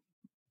day.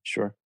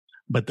 Sure.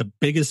 But the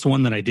biggest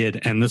one that I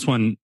did, and this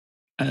one,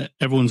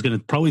 everyone's going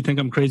to probably think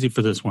I'm crazy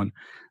for this one.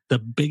 The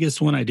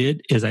biggest one I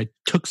did is I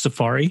took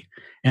Safari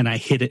and I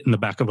hid it in the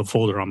back of a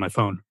folder on my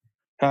phone.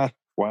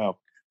 Wow.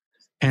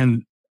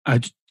 And I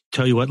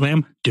tell you what,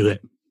 Lamb, do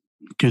it.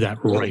 Do that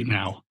right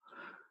now.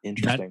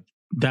 Interesting.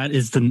 That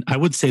is I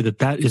would say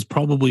that is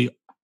probably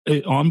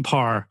on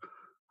par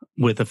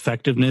with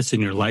effectiveness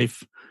in your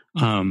life,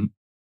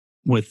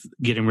 with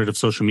getting rid of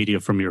social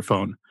media from your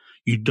phone.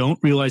 You don't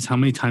realize how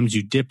many times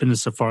you dip into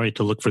Safari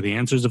to look for the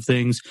answers of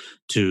things,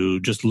 to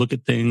just look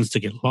at things, to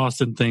get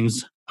lost in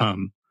things.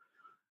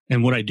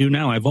 And what I do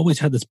now, I've always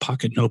had this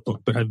pocket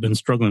notebook, but I've been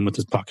struggling with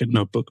this pocket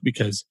notebook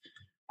because,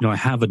 you know, I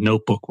have a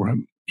notebook where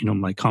I'm, you know,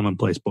 my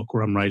commonplace book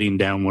where I'm writing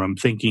down what I'm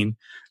thinking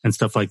and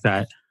stuff like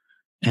that.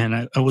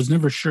 And I was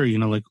never sure, you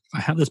know, like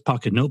I have this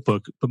pocket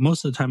notebook, but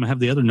most of the time I have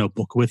the other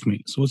notebook with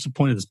me. So what's the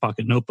point of this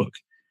pocket notebook?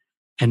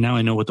 And now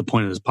I know what the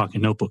point of this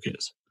pocket notebook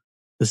is.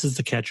 This is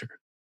the catcher.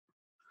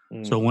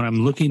 So when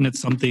I'm looking at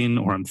something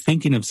or I'm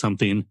thinking of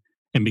something,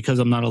 and because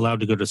I'm not allowed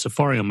to go to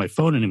Safari on my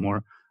phone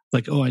anymore,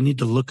 like, oh, I need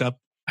to look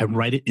up, I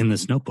write it in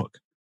this notebook.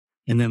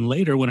 And then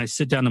later, when I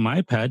sit down on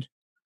my iPad,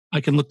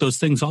 I can look those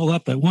things all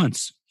up at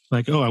once.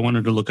 Like, oh, I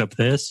wanted to look up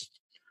this.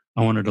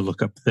 I wanted to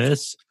look up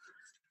this.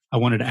 I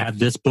wanted to add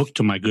this book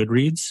to my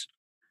Goodreads.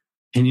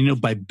 And,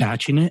 by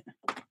batching it,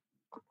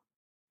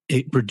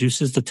 it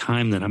reduces the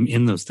time that I'm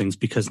in those things,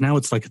 because now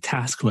it's like a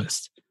task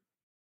list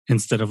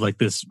instead of like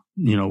this,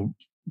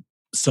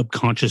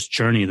 subconscious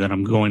journey that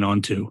I'm going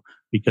on to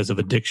because of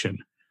addiction.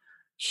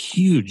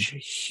 Huge,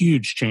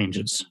 huge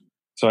changes.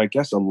 So I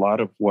guess a lot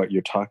of what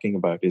you're talking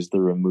about is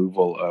the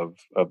removal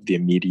of the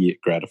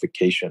immediate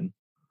gratification.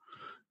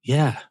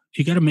 Yeah.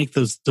 You got to make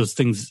those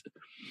things,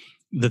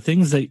 the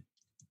things that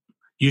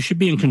you should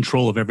be in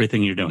control of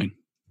everything you're doing.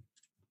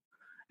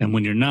 And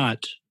when you're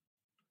not,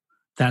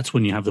 that's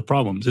when you have the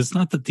problems. It's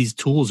not that these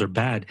tools are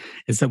bad.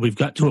 It's that we've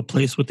got to a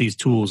place with these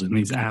tools and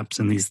these apps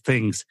and these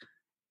things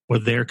where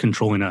they're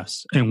controlling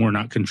us and we're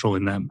not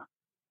controlling them.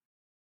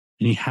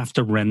 And you have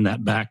to rend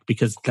that back,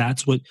 because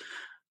that's what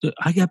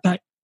I got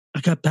back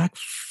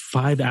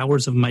 5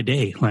 hours of my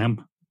day,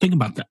 Lamb. Think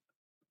about that.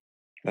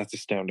 That's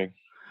astounding.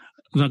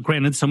 Now,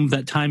 granted, some of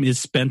that time is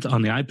spent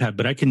on the iPad,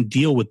 but I can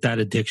deal with that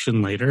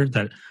addiction later,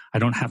 that I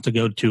don't have to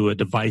go to a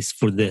device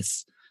for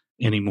this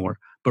anymore.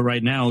 But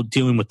right now,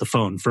 dealing with the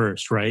phone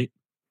first, right?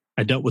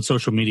 I dealt with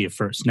social media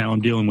first. Now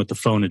I'm dealing with the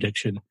phone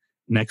addiction.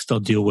 Next, I'll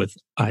deal with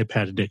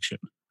iPad addiction.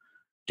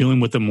 Dealing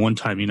with them one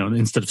time,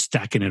 instead of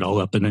stacking it all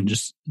up and then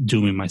just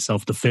doing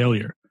myself the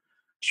failure.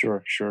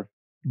 Sure.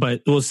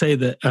 But we'll say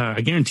that I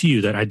guarantee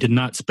you that I did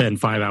not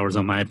spend 5 hours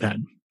on my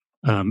iPad.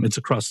 It's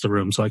across the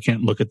room, so I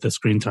can't look at the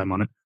screen time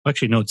on it.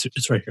 Actually, no,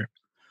 it's right here.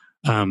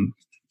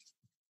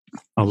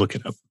 I'll look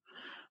it up.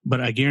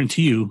 But I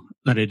guarantee you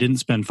that I didn't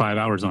spend 5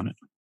 hours on it.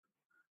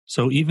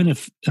 So even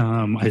if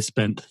I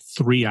spent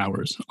 3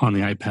 hours on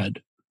the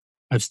iPad,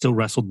 I've still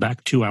wrestled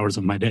back 2 hours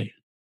of my day.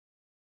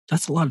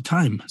 That's a lot of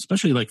time,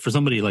 especially like for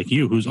somebody like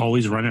you who's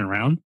always running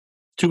around.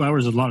 2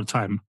 hours is a lot of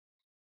time.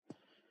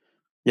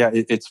 Yeah,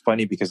 it's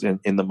funny because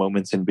in the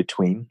moments in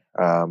between,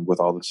 with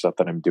all the stuff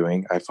that I'm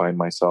doing, I find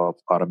myself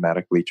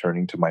automatically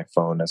turning to my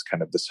phone as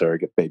kind of the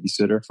surrogate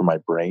babysitter for my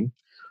brain,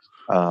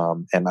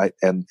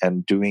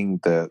 and doing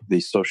the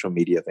social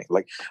media thing.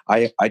 Like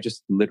I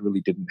just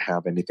literally didn't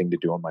have anything to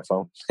do on my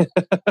phone.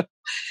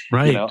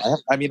 Right.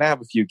 I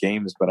have a few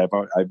games, but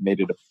I've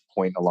made it a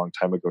point a long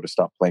time ago to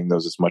stop playing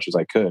those as much as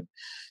I could.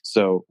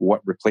 So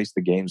what replaced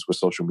the games was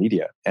social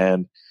media,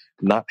 and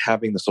not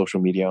having the social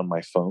media on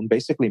my phone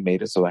basically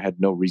made it so I had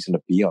no reason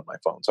to be on my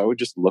phone. So I would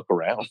just look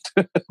around.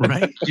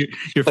 Right.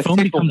 Your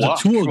phone becomes a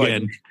tool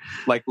again.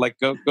 Like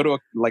go to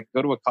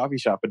a coffee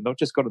shop, and don't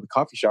just go to the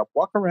coffee shop,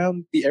 walk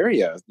around the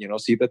area,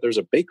 see that there's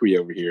a bakery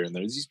over here and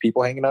there's these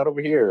people hanging out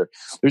over here.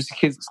 There's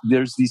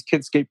these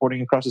kids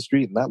skateboarding across the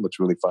street, and that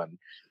looks really fun.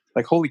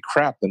 Like, holy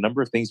crap, the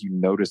number of things you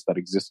notice that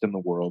exist in the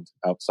world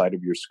outside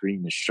of your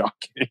screen is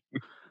shocking.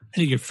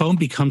 Hey, your phone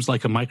becomes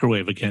like a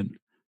microwave again.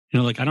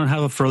 Like I don't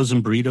have a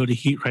frozen burrito to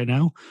heat right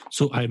now,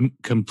 so I'm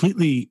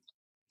completely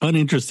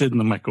uninterested in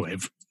the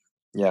microwave.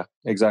 Yeah,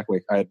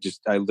 exactly. I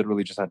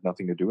literally just had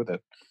nothing to do with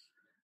it.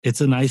 It's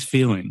a nice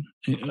feeling.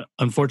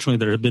 Unfortunately,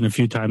 there have been a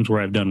few times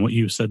where I've done what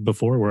you said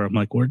before, where I'm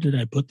like, where did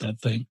I put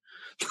that thing?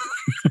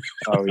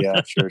 Oh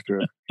yeah, sure.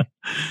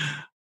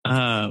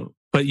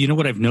 But you know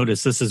what I've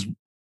noticed? This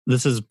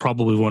is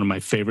probably one of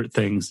my favorite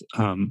things.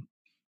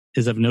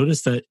 Is I've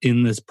noticed that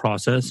in this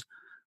process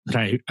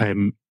that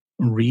I'm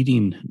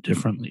reading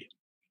differently.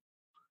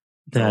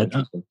 That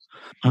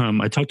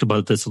I talked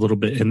about this a little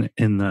bit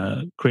in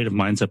the Creative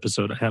Minds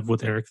episode I have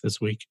with Eric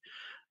this week.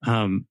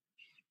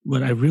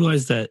 But I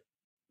realized that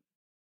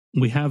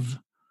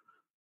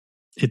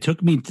it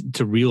took me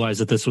to realize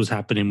that this was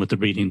happening with the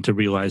reading, to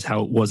realize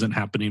how it wasn't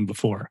happening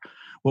before.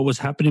 What was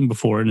happening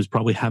before, and is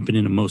probably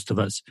happening to most of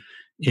us,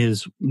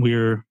 is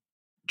we're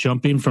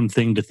jumping from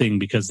thing to thing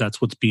because that's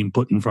what's being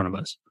put in front of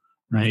us,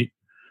 right?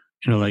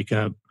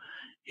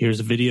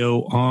 Here's a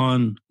video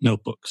on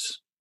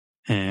notebooks,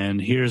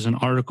 and here's an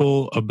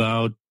article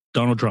about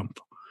Donald Trump,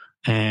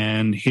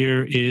 and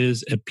here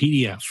is a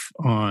PDF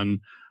on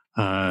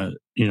how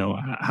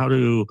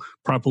to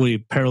properly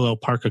parallel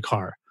park a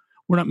car.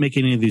 We're not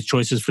making any of these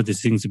choices for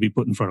these things to be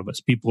put in front of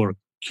us. People are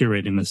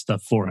curating this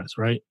stuff for us,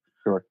 right?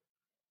 Sure.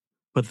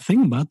 But the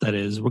thing about that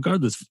is,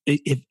 regardless,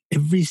 if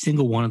every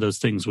single one of those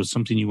things was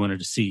something you wanted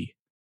to see,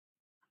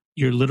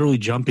 you're literally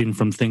jumping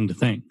from thing to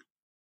thing,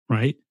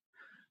 right?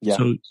 Yeah.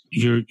 So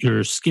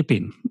you're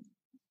skipping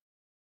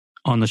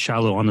on the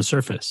shallow, on the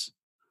surface.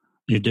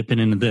 You're dipping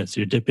into this,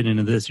 you're dipping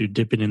into this, you're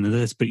dipping into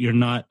this, but you're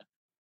not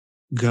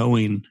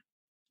going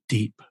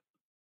deep.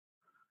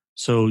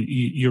 So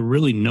you're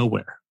really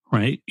nowhere,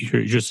 right?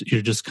 You're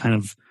just kind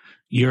of,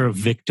 you're a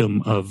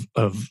victim of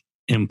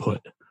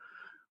input.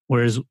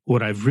 Whereas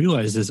what I've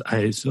realized is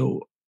I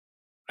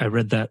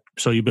read that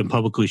So You've Been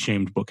Publicly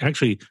Shamed book.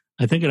 Actually,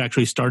 I think it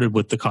actually started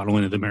with The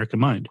Coddling of the American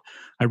Mind.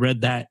 I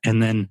read that,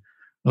 and then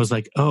I was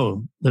like,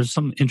 oh, there's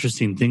some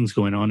interesting things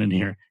going on in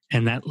here.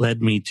 And that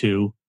led me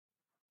to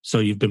So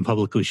You've Been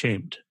Publicly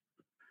Shamed.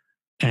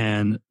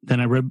 And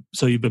then I read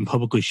So You've Been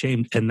Publicly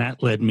Shamed, and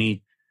that led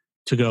me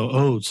to go,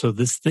 oh, so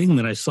this thing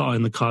that I saw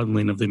in The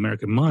Coddling of the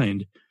American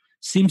Mind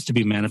seems to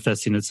be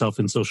manifesting itself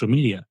in social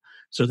media.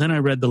 So then I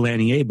read the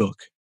Lanier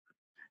book.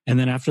 And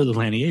then after the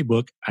Lanier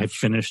book, I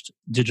finished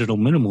Digital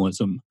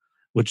Minimalism,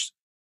 which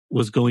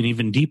was going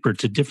even deeper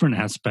to different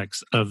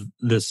aspects of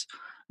this,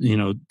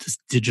 this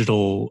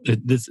digital,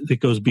 it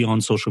goes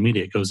beyond social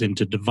media. It goes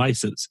into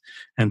devices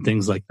and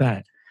things like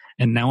that.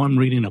 And now I'm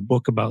reading a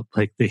book about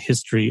like the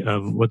history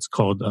of what's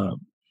called, I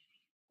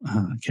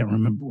can't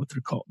remember what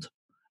they're called,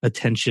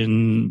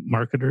 attention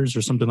marketers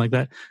or something like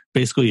that.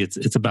 Basically,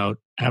 it's about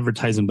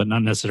advertising, but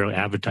not necessarily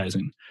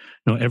advertising.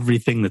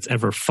 Everything that's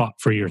ever fought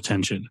for your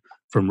attention,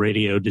 from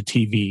radio to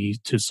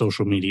TV to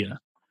social media.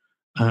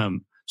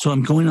 So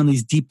I'm going on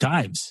these deep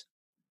dives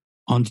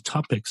onto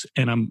topics,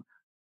 and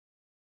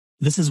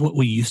this is what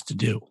we used to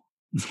do.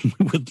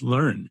 We would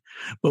learn,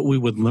 but we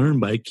would learn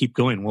by keep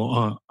going.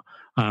 Well,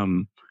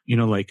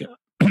 like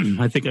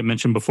I think I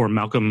mentioned before,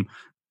 Malcolm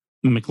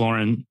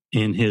McLaren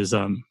in his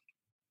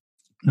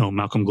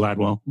Malcolm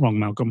Gladwell, wrong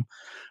Malcolm.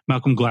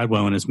 Malcolm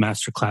Gladwell in his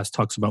masterclass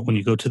talks about when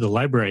you go to the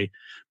library,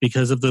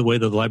 because of the way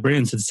the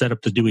librarians had set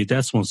up the Dewey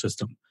Decimal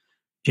System.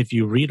 If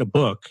you read a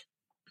book,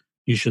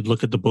 you should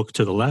look at the book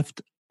to the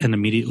left and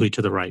immediately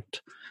to the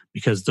right,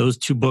 because those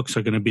two books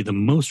are going to be the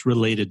most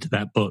related to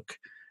that book.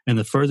 And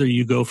the further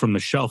you go from the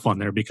shelf on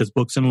there, because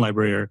books in a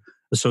library are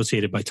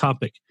associated by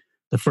topic,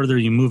 the further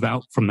you move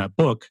out from that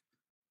book,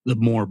 the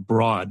more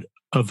broad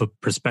of a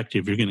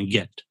perspective you're going to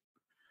get.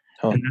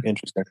 Oh,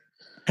 interesting.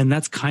 And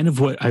that's kind of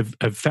what I've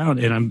found.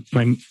 And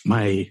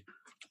my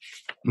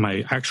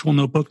actual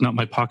notebook, not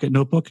my pocket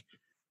notebook,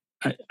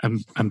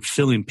 I'm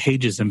filling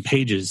pages and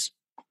pages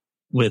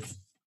with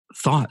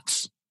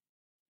thoughts.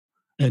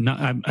 And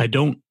I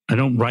don't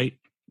write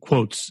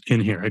quotes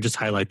in here. I just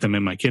highlight them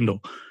in my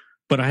Kindle.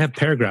 But I have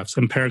paragraphs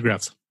and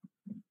paragraphs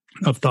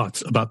of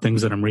thoughts about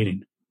things that I'm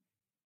reading.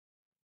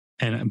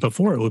 And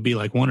before it would be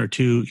like one or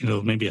two,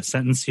 maybe a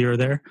sentence here or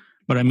there.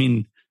 But I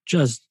mean,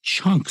 just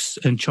chunks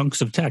and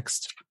chunks of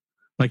text.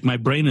 Like my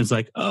brain is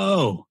like,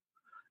 oh,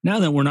 now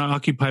that we're not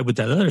occupied with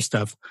that other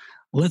stuff,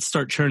 let's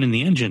start churning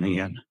the engine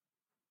again.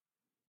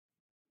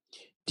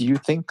 Do you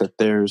think that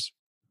there's...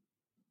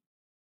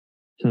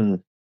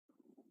 I'm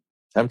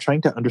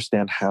trying to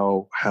understand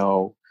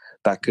how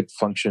that could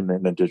function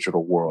in a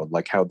digital world,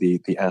 like how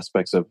the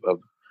aspects of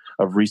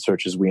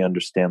research as we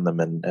understand them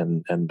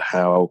and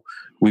how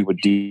we would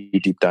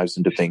deep dives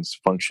into things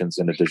functions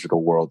in a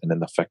digital world in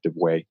an effective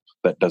way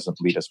that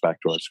doesn't lead us back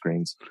to our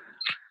screens.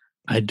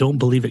 I don't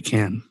believe it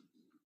can.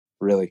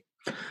 Really?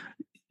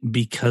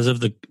 Because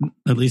of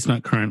at least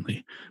not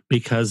currently,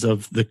 because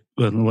of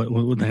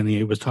what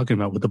Daniel was talking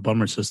about with the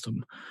bummer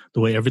system,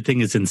 the way everything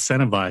is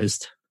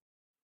incentivized.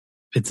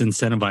 It's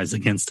incentivized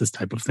against this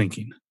type of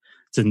thinking.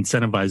 It's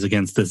incentivized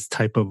against this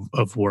type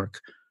of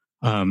work.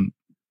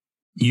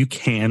 You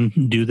can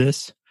do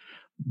this,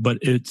 but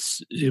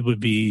it would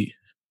be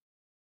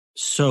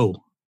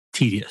so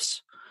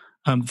tedious.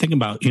 Think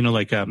about,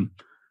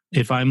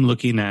 if I'm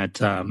looking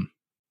at, I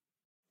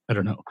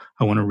don't know,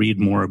 I want to read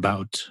more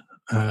about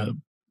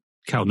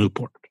Cal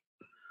Newport.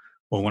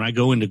 Well, when I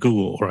go into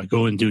Google, or I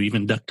go into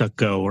even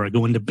DuckDuckGo, or I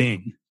go into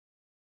Bing,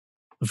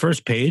 the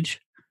first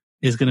page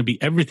is going to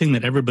be everything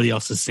that everybody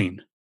else has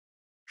seen.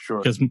 Sure.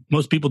 Because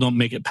most people don't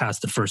make it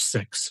past the first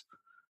 6.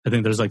 I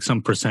think there's like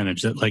some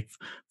percentage that like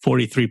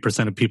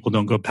 43% of people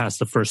don't go past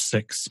the first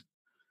 6.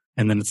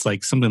 And then it's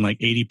like something like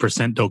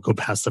 80% don't go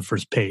past the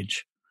first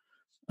page.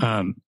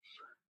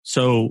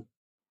 So,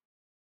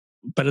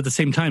 but at the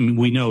same time,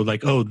 we know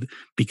like,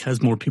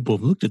 because more people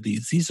have looked at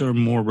these are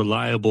more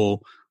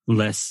reliable,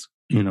 less,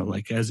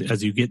 like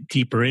as you get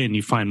deeper in,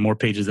 you find more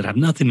pages that have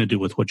nothing to do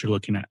with what you're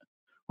looking at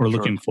or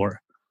looking for.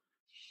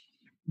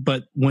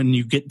 But when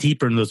you get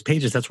deeper in those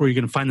pages, that's where you're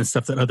going to find the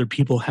stuff that other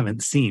people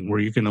haven't seen,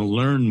 where you're going to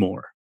learn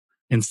more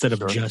instead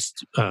of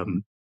just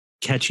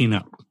catching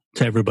up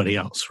to everybody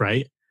else,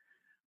 right?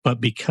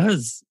 But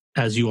because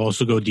as you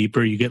also go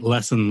deeper, you get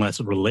less and less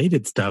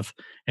related stuff,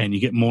 and you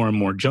get more and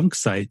more junk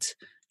sites,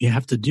 you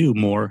have to do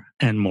more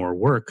and more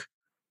work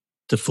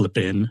to flip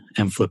in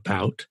and flip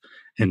out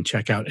and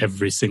check out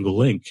every single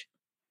link.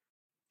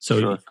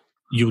 So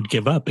you would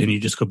give up and you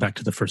just go back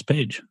to the first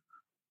page.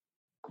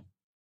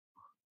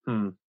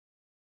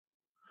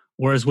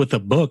 Whereas with a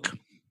book,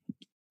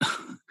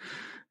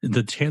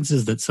 the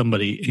chances that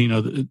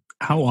somebody,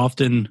 how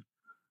often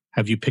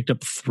have you picked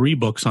up 3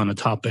 books on a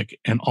topic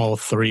and all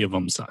 3 of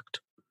them sucked?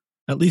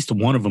 At least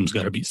one of them's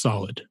got to be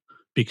solid,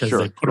 because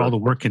they put all the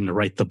work in to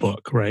write the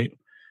book, right?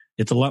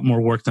 It's a lot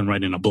more work than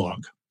writing a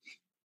blog.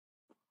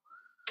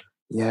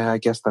 Yeah, I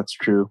guess that's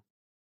true.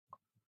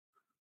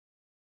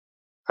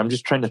 I'm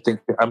just trying to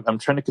think. I'm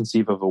trying to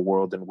conceive of a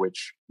world in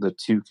which the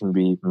two can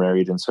be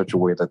married in such a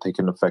way that they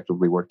can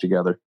effectively work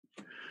together.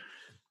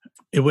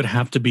 It would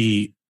have to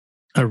be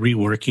a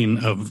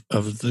reworking of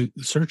the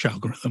search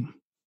algorithm.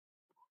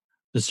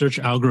 The search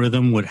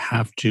algorithm would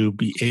have to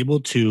be able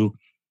to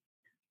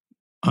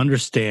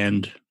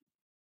understand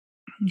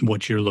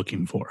what you're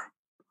looking for.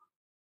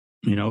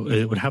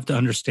 It would have to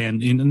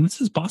understand, and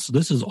this is possible.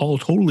 This is all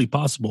totally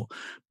possible.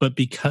 But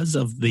because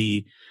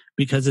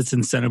it's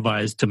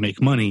incentivized to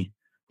make money,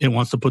 it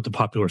wants to put the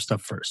popular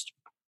stuff first.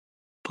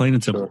 Plain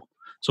and simple. Sure.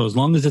 So as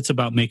long as it's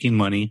about making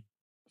money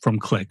from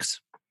clicks,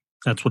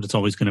 that's what it's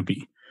always going to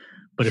be.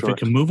 But if Sure. it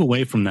can move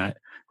away from that,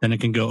 then it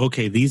can go,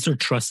 okay, these are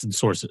trusted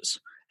sources.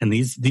 And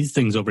these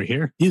things over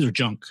here, these are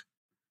junk.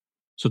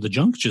 So the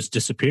junk just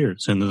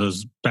disappears into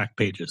those back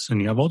pages.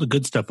 And you have all the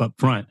good stuff up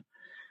front.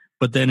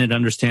 But then it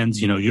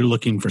understands, you're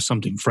looking for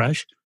something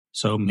fresh.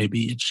 So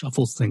maybe it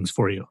shuffles things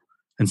for you.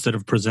 Instead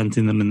of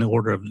presenting them in the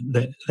order of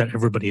that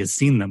everybody has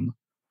seen them,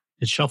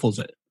 it shuffles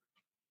it.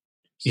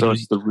 So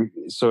it's the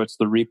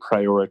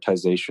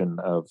reprioritization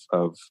of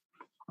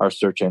our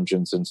search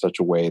engines in such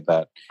a way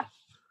that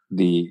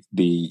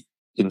the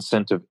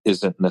incentive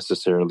isn't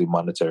necessarily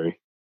monetary.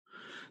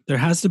 There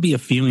has to be a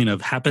feeling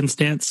of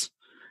happenstance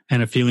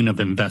and a feeling of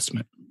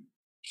investment.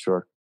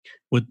 Sure.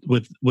 With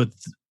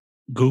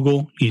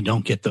Google, you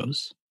don't get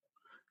those.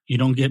 You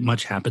don't get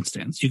much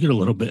happenstance. You get a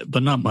little bit,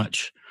 but not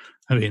much.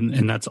 I mean,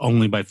 and that's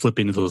only by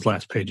flipping to those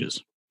last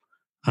pages.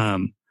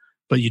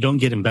 But you don't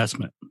get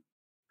investment.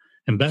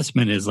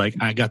 Investment is like,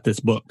 I got this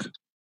book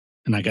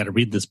and I got to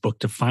read this book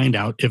to find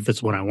out if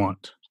it's what I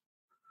want.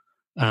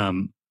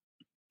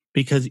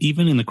 Because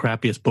even in the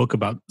crappiest book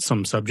about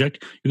some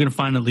subject, you're going to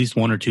find at least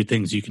one or two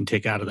things you can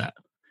take out of that.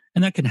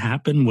 And that can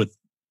happen with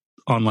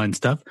online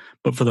stuff.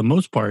 But for the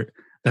most part,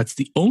 that's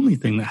the only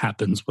thing that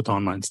happens with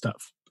online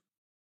stuff.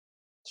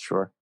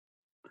 Sure.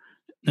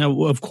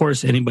 Now, of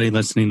course, anybody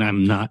listening,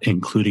 I'm not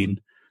including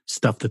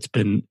stuff that's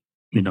been,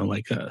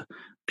 like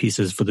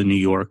pieces for the New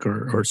York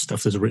or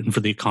stuff that's written for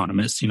The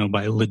Economist,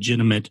 by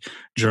legitimate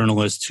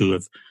journalists who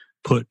have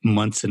put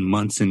months and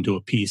months into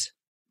a piece.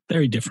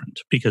 Very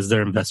different because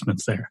their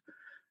investment's there.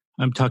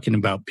 I'm talking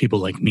about people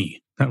like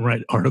me that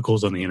write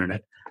articles on the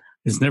internet.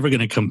 It's never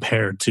going to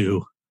compare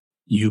to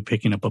you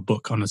picking up a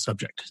book on a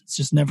subject. It's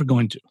just never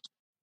going to.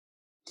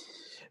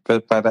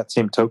 But by that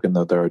same token,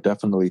 though, there are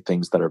definitely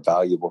things that are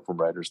valuable from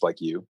writers like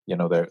you.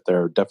 There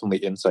are definitely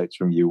insights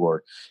from you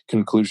or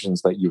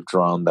conclusions that you've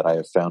drawn that I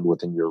have found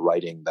within your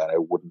writing that I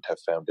wouldn't have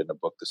found in a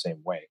book the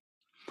same way.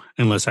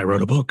 Unless I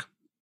wrote a book.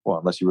 Well,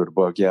 unless you wrote a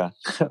book, yeah.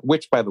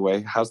 Which, by the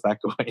way, how's that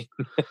going?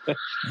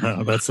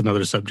 Oh, that's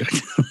another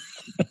subject.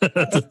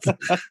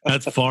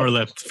 That's far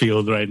left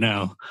field right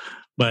now.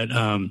 But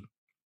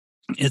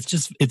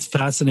it's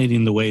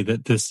fascinating the way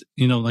that this,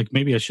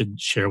 maybe I should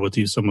share with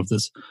you some of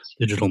this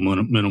digital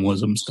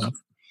minimalism stuff.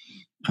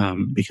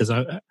 Because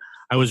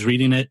I was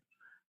reading it.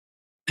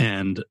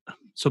 And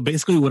so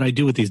basically what I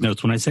do with these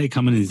notes, when I say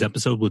come in these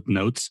episodes with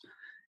notes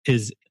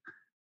is,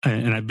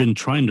 and I've been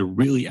trying to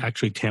really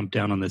actually tamp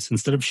down on this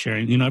instead of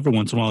sharing, every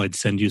once in a while I'd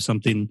send you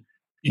something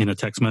in a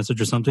text message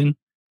or something,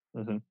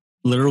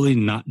 literally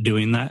not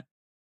doing that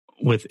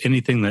with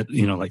anything that,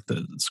 like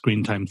the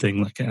screen time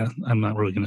thing, like I'm not really going to